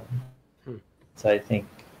 So I think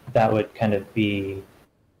that would kind of be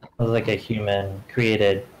like a human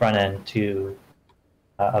created front end to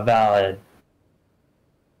a valid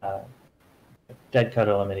dead code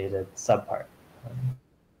eliminated subpart.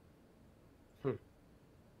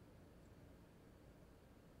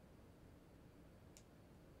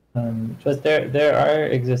 But there are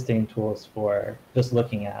existing tools for just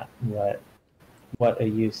looking at what a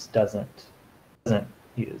use doesn't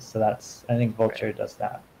use. So that's, I think Vultr does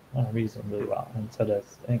that reasonably well, and so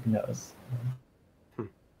does, I think, Nose.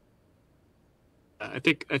 I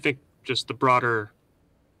think just the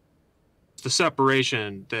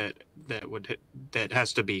separation that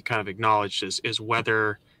has to be kind of acknowledged is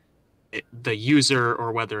whether the user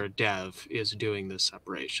or whether a dev is doing this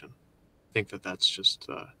separation. I think that that's just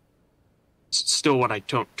still what I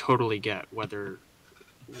don't totally get, whether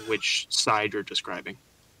which side you're describing.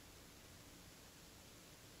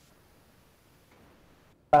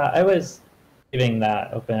 I was leaving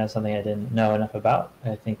that open as something I didn't know enough about.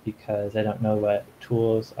 I think because I don't know what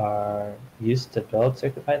tools are used to build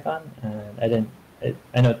CircuitPython, and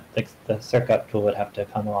I know like the circup tool would have to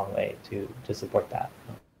come a long way to support that.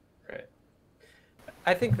 Right.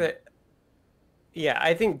 I think that, yeah,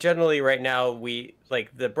 I think generally right now we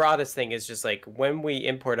like the broadest thing is just like when we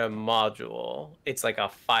import a module, it's like a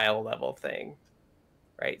file level thing.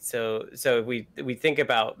 Right. So if we think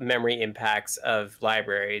about memory impacts of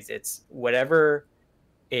libraries, it's whatever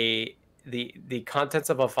the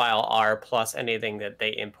contents of a file are plus anything that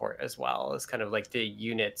they import as well is kind of like the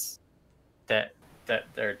units that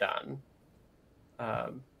they're done.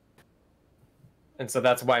 And so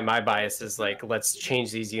that's why my bias is like, let's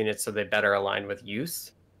change these units so they better align with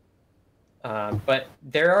use. But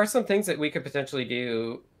there are some things that we could potentially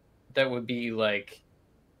do that would be like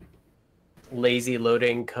lazy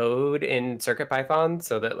loading code in CircuitPython,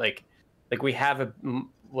 so that like we have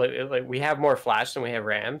we have more flash than we have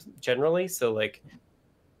RAM generally. So like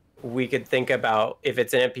we could think about if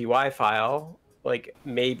it's an MPY file, like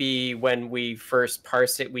maybe when we first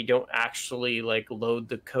parse it, we don't actually like load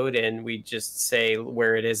the code in. We just say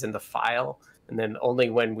where it is in the file, and then only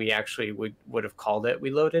when we actually would have called it,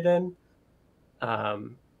 we load it in.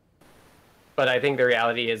 But I think the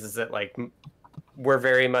reality is that like we're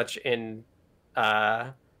very much in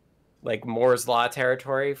like Moore's law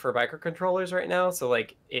territory for microcontrollers right now. So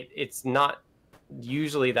like it's not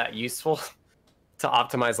usually that useful to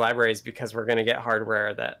optimize libraries because we're going to get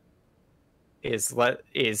hardware that is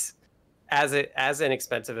as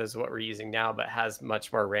inexpensive as what we're using now, but has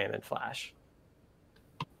much more RAM and flash.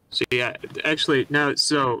 So yeah, actually now,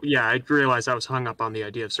 so yeah, I realized I was hung up on the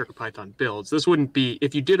idea of CircuitPython builds. This wouldn't be,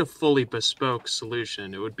 if you did a fully bespoke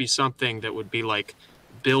solution, it would be something that would be like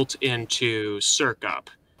built into CircUp,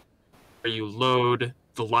 where you load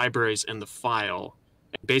the libraries in the file,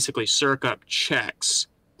 and basically CircUp checks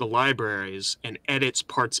the libraries and edits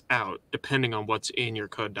parts out depending on what's in your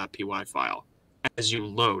code.py file. As you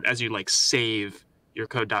load, as you like save your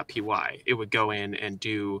code.py, it would go in and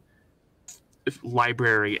do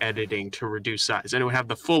library editing to reduce size, and it would have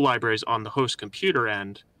the full libraries on the host computer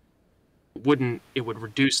end. It would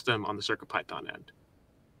reduce them on the CircuitPython end.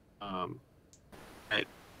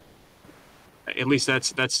 At least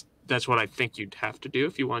that's what I think you'd have to do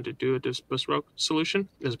if you wanted to do a bespoke solution,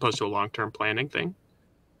 as opposed to a long-term planning thing.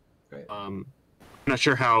 Right. I'm not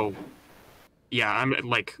sure how. Yeah, I'm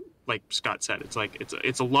like Scott said,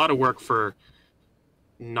 it's a lot of work for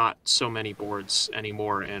not so many boards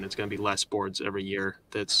anymore, and it's going to be less boards every year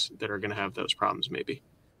that are going to have those problems maybe.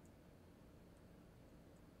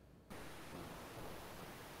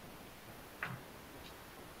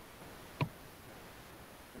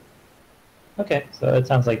 Okay, so it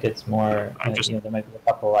sounds like it's more, you know, there might be a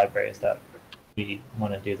couple libraries that we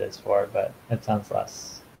want to do this for, but it sounds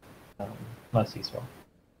less useful.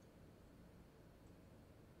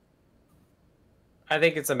 I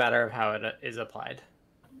think it's a matter of how it is applied.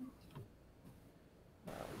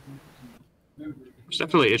 It's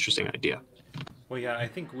definitely an interesting idea. Well, yeah, I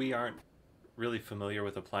think we aren't really familiar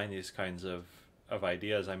with applying these kinds of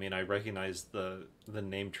ideas. I mean, I recognize the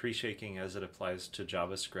name tree shaking as it applies to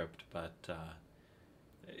JavaScript, but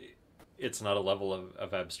it's not a level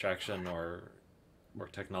of abstraction or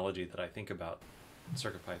technology that I think about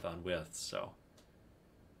CircuitPython with. So,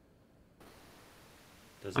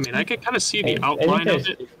 I mean, I could kind of see the outline of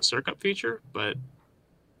it, CircuitPython feature, but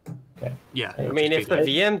yeah. I mean, if the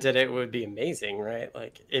VM did it, it would be amazing, right?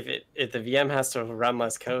 Like if the VM has to run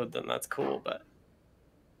less code, then that's cool. But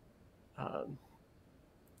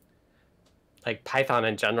like Python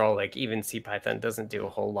in general, like even CPython doesn't do a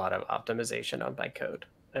whole lot of optimization on bytecode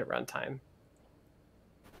at runtime.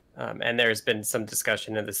 And there's been some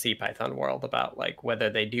discussion in the CPython world about like whether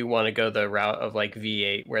they do want to go the route of like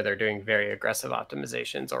V8 where they're doing very aggressive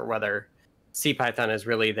optimizations, or whether CPython is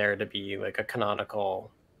really there to be like a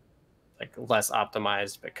canonical, like less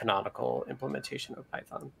optimized but canonical implementation of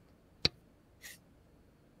Python.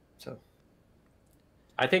 So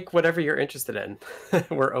I think whatever you're interested in,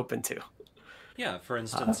 we're open to. Yeah, for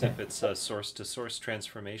instance, if it's a source-to-source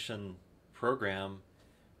transformation program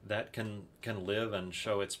that can live and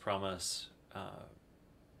show its promise,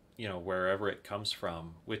 you know, wherever it comes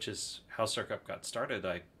from, which is how CircuitPython got started,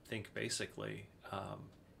 I think, basically.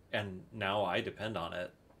 And now I depend on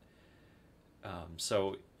it.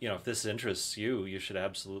 So, you know, if this interests you, you should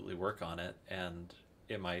absolutely work on it, and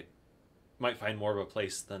it might might find more of a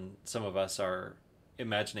place than some of us are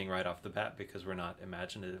imagining right off the bat because we're not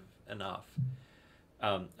imaginative enough.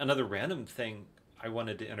 Another random thing I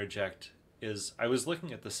wanted to interject is I was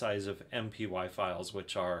looking at the size of MPY files,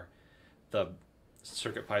 which are the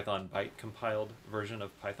CircuitPython byte compiled version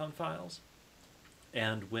of Python files.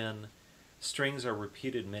 And when strings are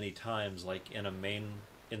repeated many times, like in the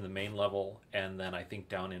main level, and then I think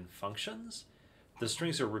down in functions, the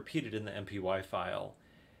strings are repeated in the MPY file.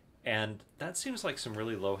 And that seems like some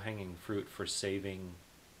really low-hanging fruit for saving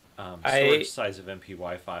storage size of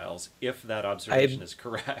MPY files, if that observation is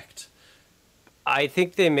correct. I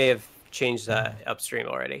think they may have changed that upstream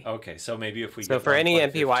already. Okay, so maybe if we So get for any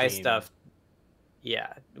MPY 1.15... stuff,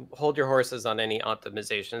 yeah, hold your horses on any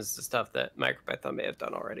optimizations, the stuff that MicroPython may have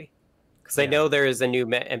done already. Because I know there is a new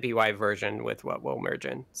MPY version with what we'll merge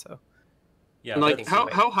in. So yeah, and like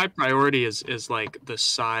how high priority is like the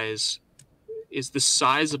size? Is the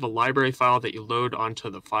size of a library file that you load onto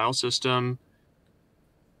the file system,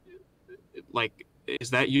 like, is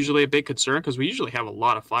that usually a big concern? Because we usually have a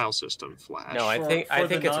lot of file system flash. No, I think the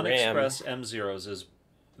it's RAM. non-express M0s is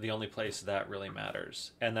the only place that really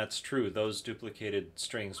matters. And that's true. Those duplicated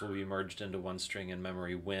strings will be merged into one string in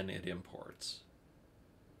memory when it imports.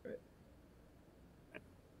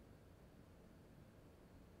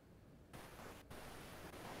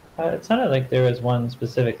 It sounded like there was one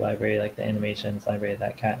specific library, like the animations library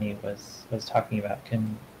that Kattni was talking about.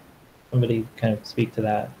 Can somebody kind of speak to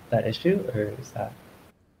that issue, or is that?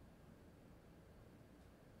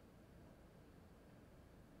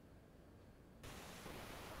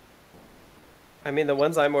 I mean, the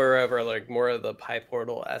ones I'm aware of are like more of the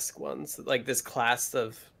PyPortal-esque ones, like this class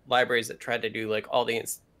of libraries that try to do like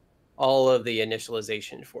all of the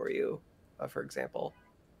initialization for you, for example,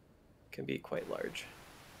 can be quite large.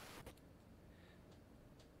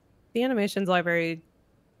 The animations library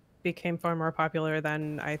became far more popular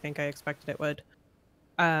than I think I expected it would.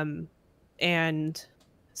 And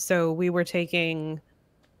so we were taking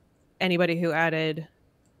anybody who added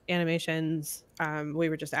animations, we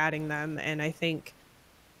were just adding them, and I think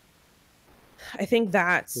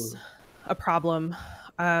that's a problem.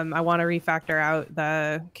 I want to refactor out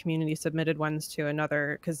the community submitted ones to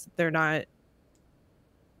another, because they're not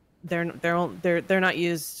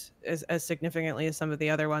used as significantly as some of the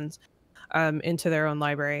other ones into their own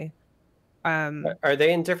library. Are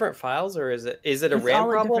they in different files, or is it a RAM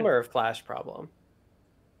problem or a flash problem?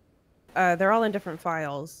 They're all in different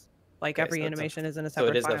files. Like every so animation is in a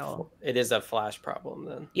separate file. It is a flash problem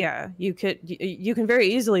then. Yeah, you can very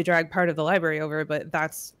easily drag part of the library over, but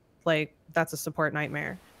that's a support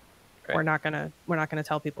nightmare. Right. We're not gonna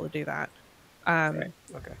tell people to do that. Right.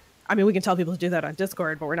 Okay. I mean, we can tell people to do that on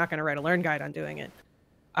Discord, but we're not gonna write a learn guide on doing it.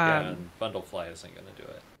 And Bundlefly isn't gonna do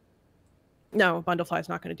it. No, Bundlefly is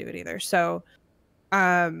not gonna do it either. So,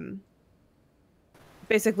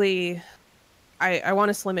 basically, I want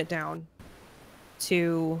to slim it down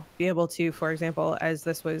to be able to, for example, as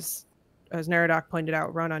Neradoc pointed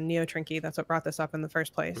out, run on NeoTrinky. That's what brought this up in the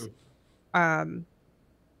first place.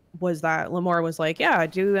 Was that Limor was like, yeah, I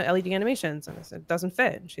do LED animations. And I said, it doesn't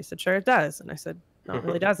fit. And she said, sure it does. And I said, no, it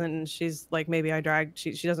really doesn't. And she's like, maybe I dragged,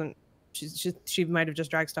 she might have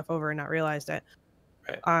just dragged stuff over and not realized it.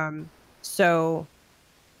 Right. So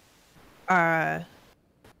that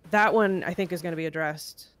one I think is going to be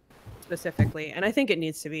addressed specifically. And I think it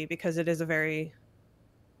needs to be, because it is a very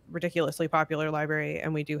ridiculously popular library,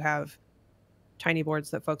 and we do have tiny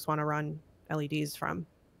boards that folks want to run LEDs from.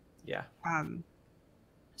 Yeah.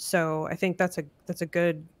 So I think that's a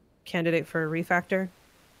good candidate for a refactor.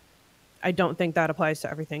 I don't think that applies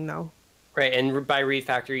to everything though. Right, and by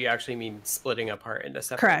refactor you actually mean splitting apart into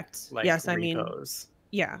separate. Correct. Like, yes, I repos.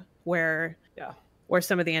 mean, where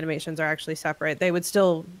some of the animations are actually separate. They would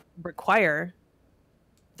still require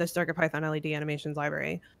the CircuitPython LED animations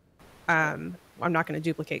library. I'm not going to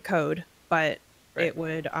duplicate code, but it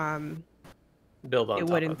would build on top of it. It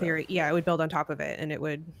would, in theory, it would build on top of it, and it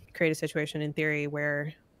would create a situation in theory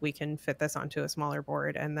where we can fit this onto a smaller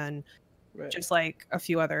board, and then just like a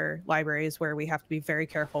few other libraries where we have to be very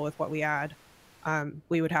careful with what we add,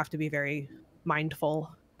 we would have to be very mindful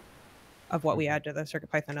of what we add to the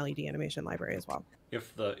CircuitPython LED animation library as well.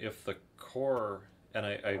 If the core, and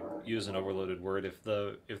I use an overloaded word, if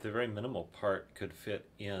the very minimal part could fit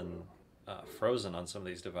in frozen on some of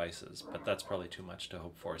these devices, but that's probably too much to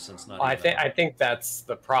hope for, since not. I think that's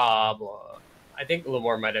the problem. I think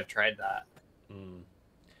Limor might have tried that.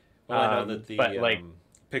 Well, I know that the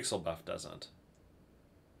Pixel Buff doesn't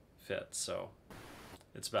fit, so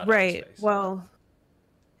it's about right. Well,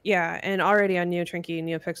 yeah, and already on NeoTrinky,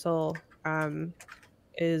 NeoPixel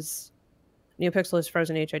is NeoPixel is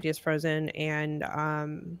frozen, HID is frozen, and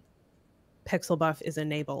Pixel Buff is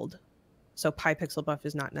enabled. So PyPixel Buff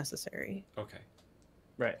is not necessary. Okay.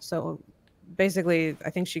 Right. So basically, I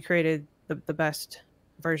think she created the best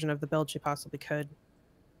version of the build she possibly could.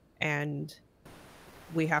 And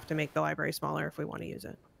we have to make the library smaller if we want to use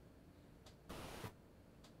it.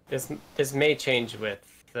 This may change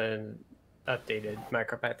with the updated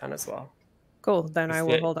MicroPython as well. Cool. Then I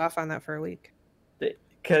will hold off on that for a week.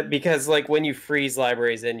 Because like when you freeze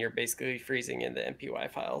libraries in, you're basically freezing in the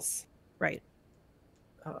MPY files. Right.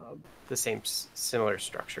 The same similar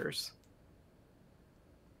structures.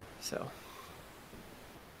 So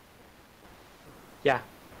yeah,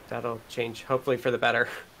 that'll change hopefully for the better.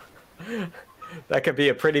 That could be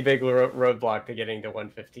a pretty big roadblock to getting to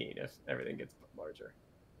 115 if everything gets larger.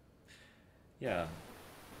 Yeah.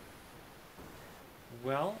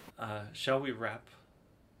 Well, shall we wrap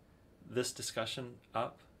this discussion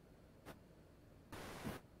up?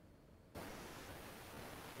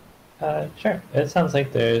 Sure. It sounds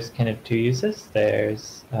like there's kind of two uses.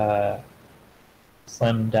 There's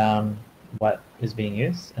slim down what is being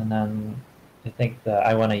used, and then I think that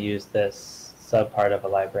I want to use this sub part of a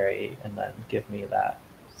library and then give me that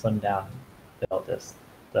slim down build as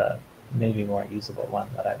the maybe more usable one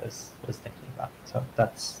that I was thinking about. So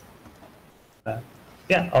that's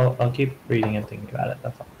yeah, I'll keep reading and thinking about it.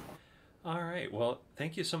 That's all. All right. Well,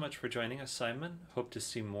 thank you so much for joining us, Simon. Hope to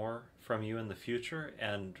see more from you in the future,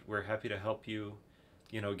 and we're happy to help you,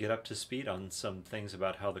 get up to speed on some things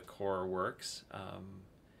about how the core works.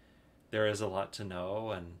 There is a lot to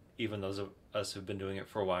know, and even those of us who've been doing it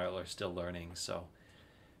for a while are still learning. So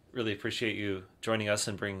really appreciate you joining us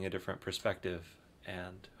and bringing a different perspective,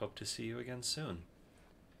 and hope to see you again soon.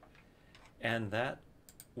 And that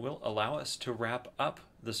will allow us to wrap up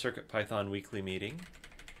the CircuitPython weekly meeting.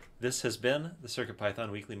 This has been the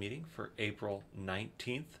CircuitPython weekly meeting for April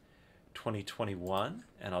 19th, 2021.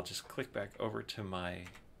 And I'll just click back over to my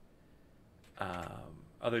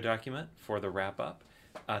other document for the wrap up.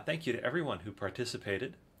 Thank you to everyone who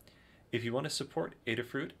participated. If you want to support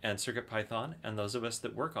Adafruit and CircuitPython and those of us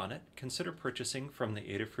that work on it, consider purchasing from the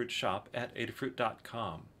Adafruit shop at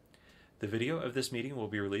adafruit.com. The video of this meeting will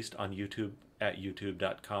be released on YouTube at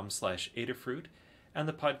youtube.com/Adafruit, and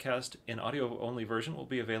the podcast in audio-only version will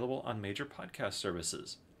be available on major podcast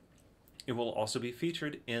services. It will also be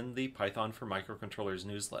featured in the Python for Microcontrollers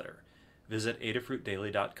newsletter. Visit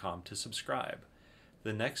adafruitdaily.com to subscribe.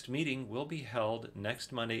 The next meeting will be held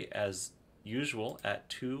next Monday as usual at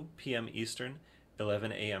 2 p.m. Eastern,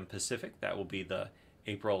 11 a.m. Pacific. That will be the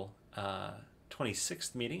April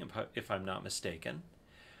 26th meeting, if I'm not mistaken.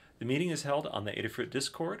 The meeting is held on the Adafruit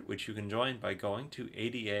Discord, which you can join by going to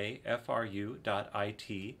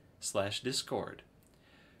adafru.it/discord.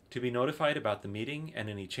 To be notified about the meeting and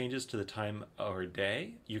any changes to the time or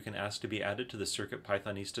day, you can ask to be added to the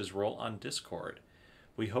CircuitPythonistas role on Discord.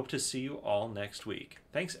 We hope to see you all next week.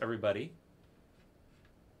 Thanks, everybody.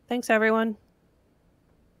 Thanks, everyone.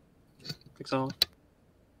 Thanks all.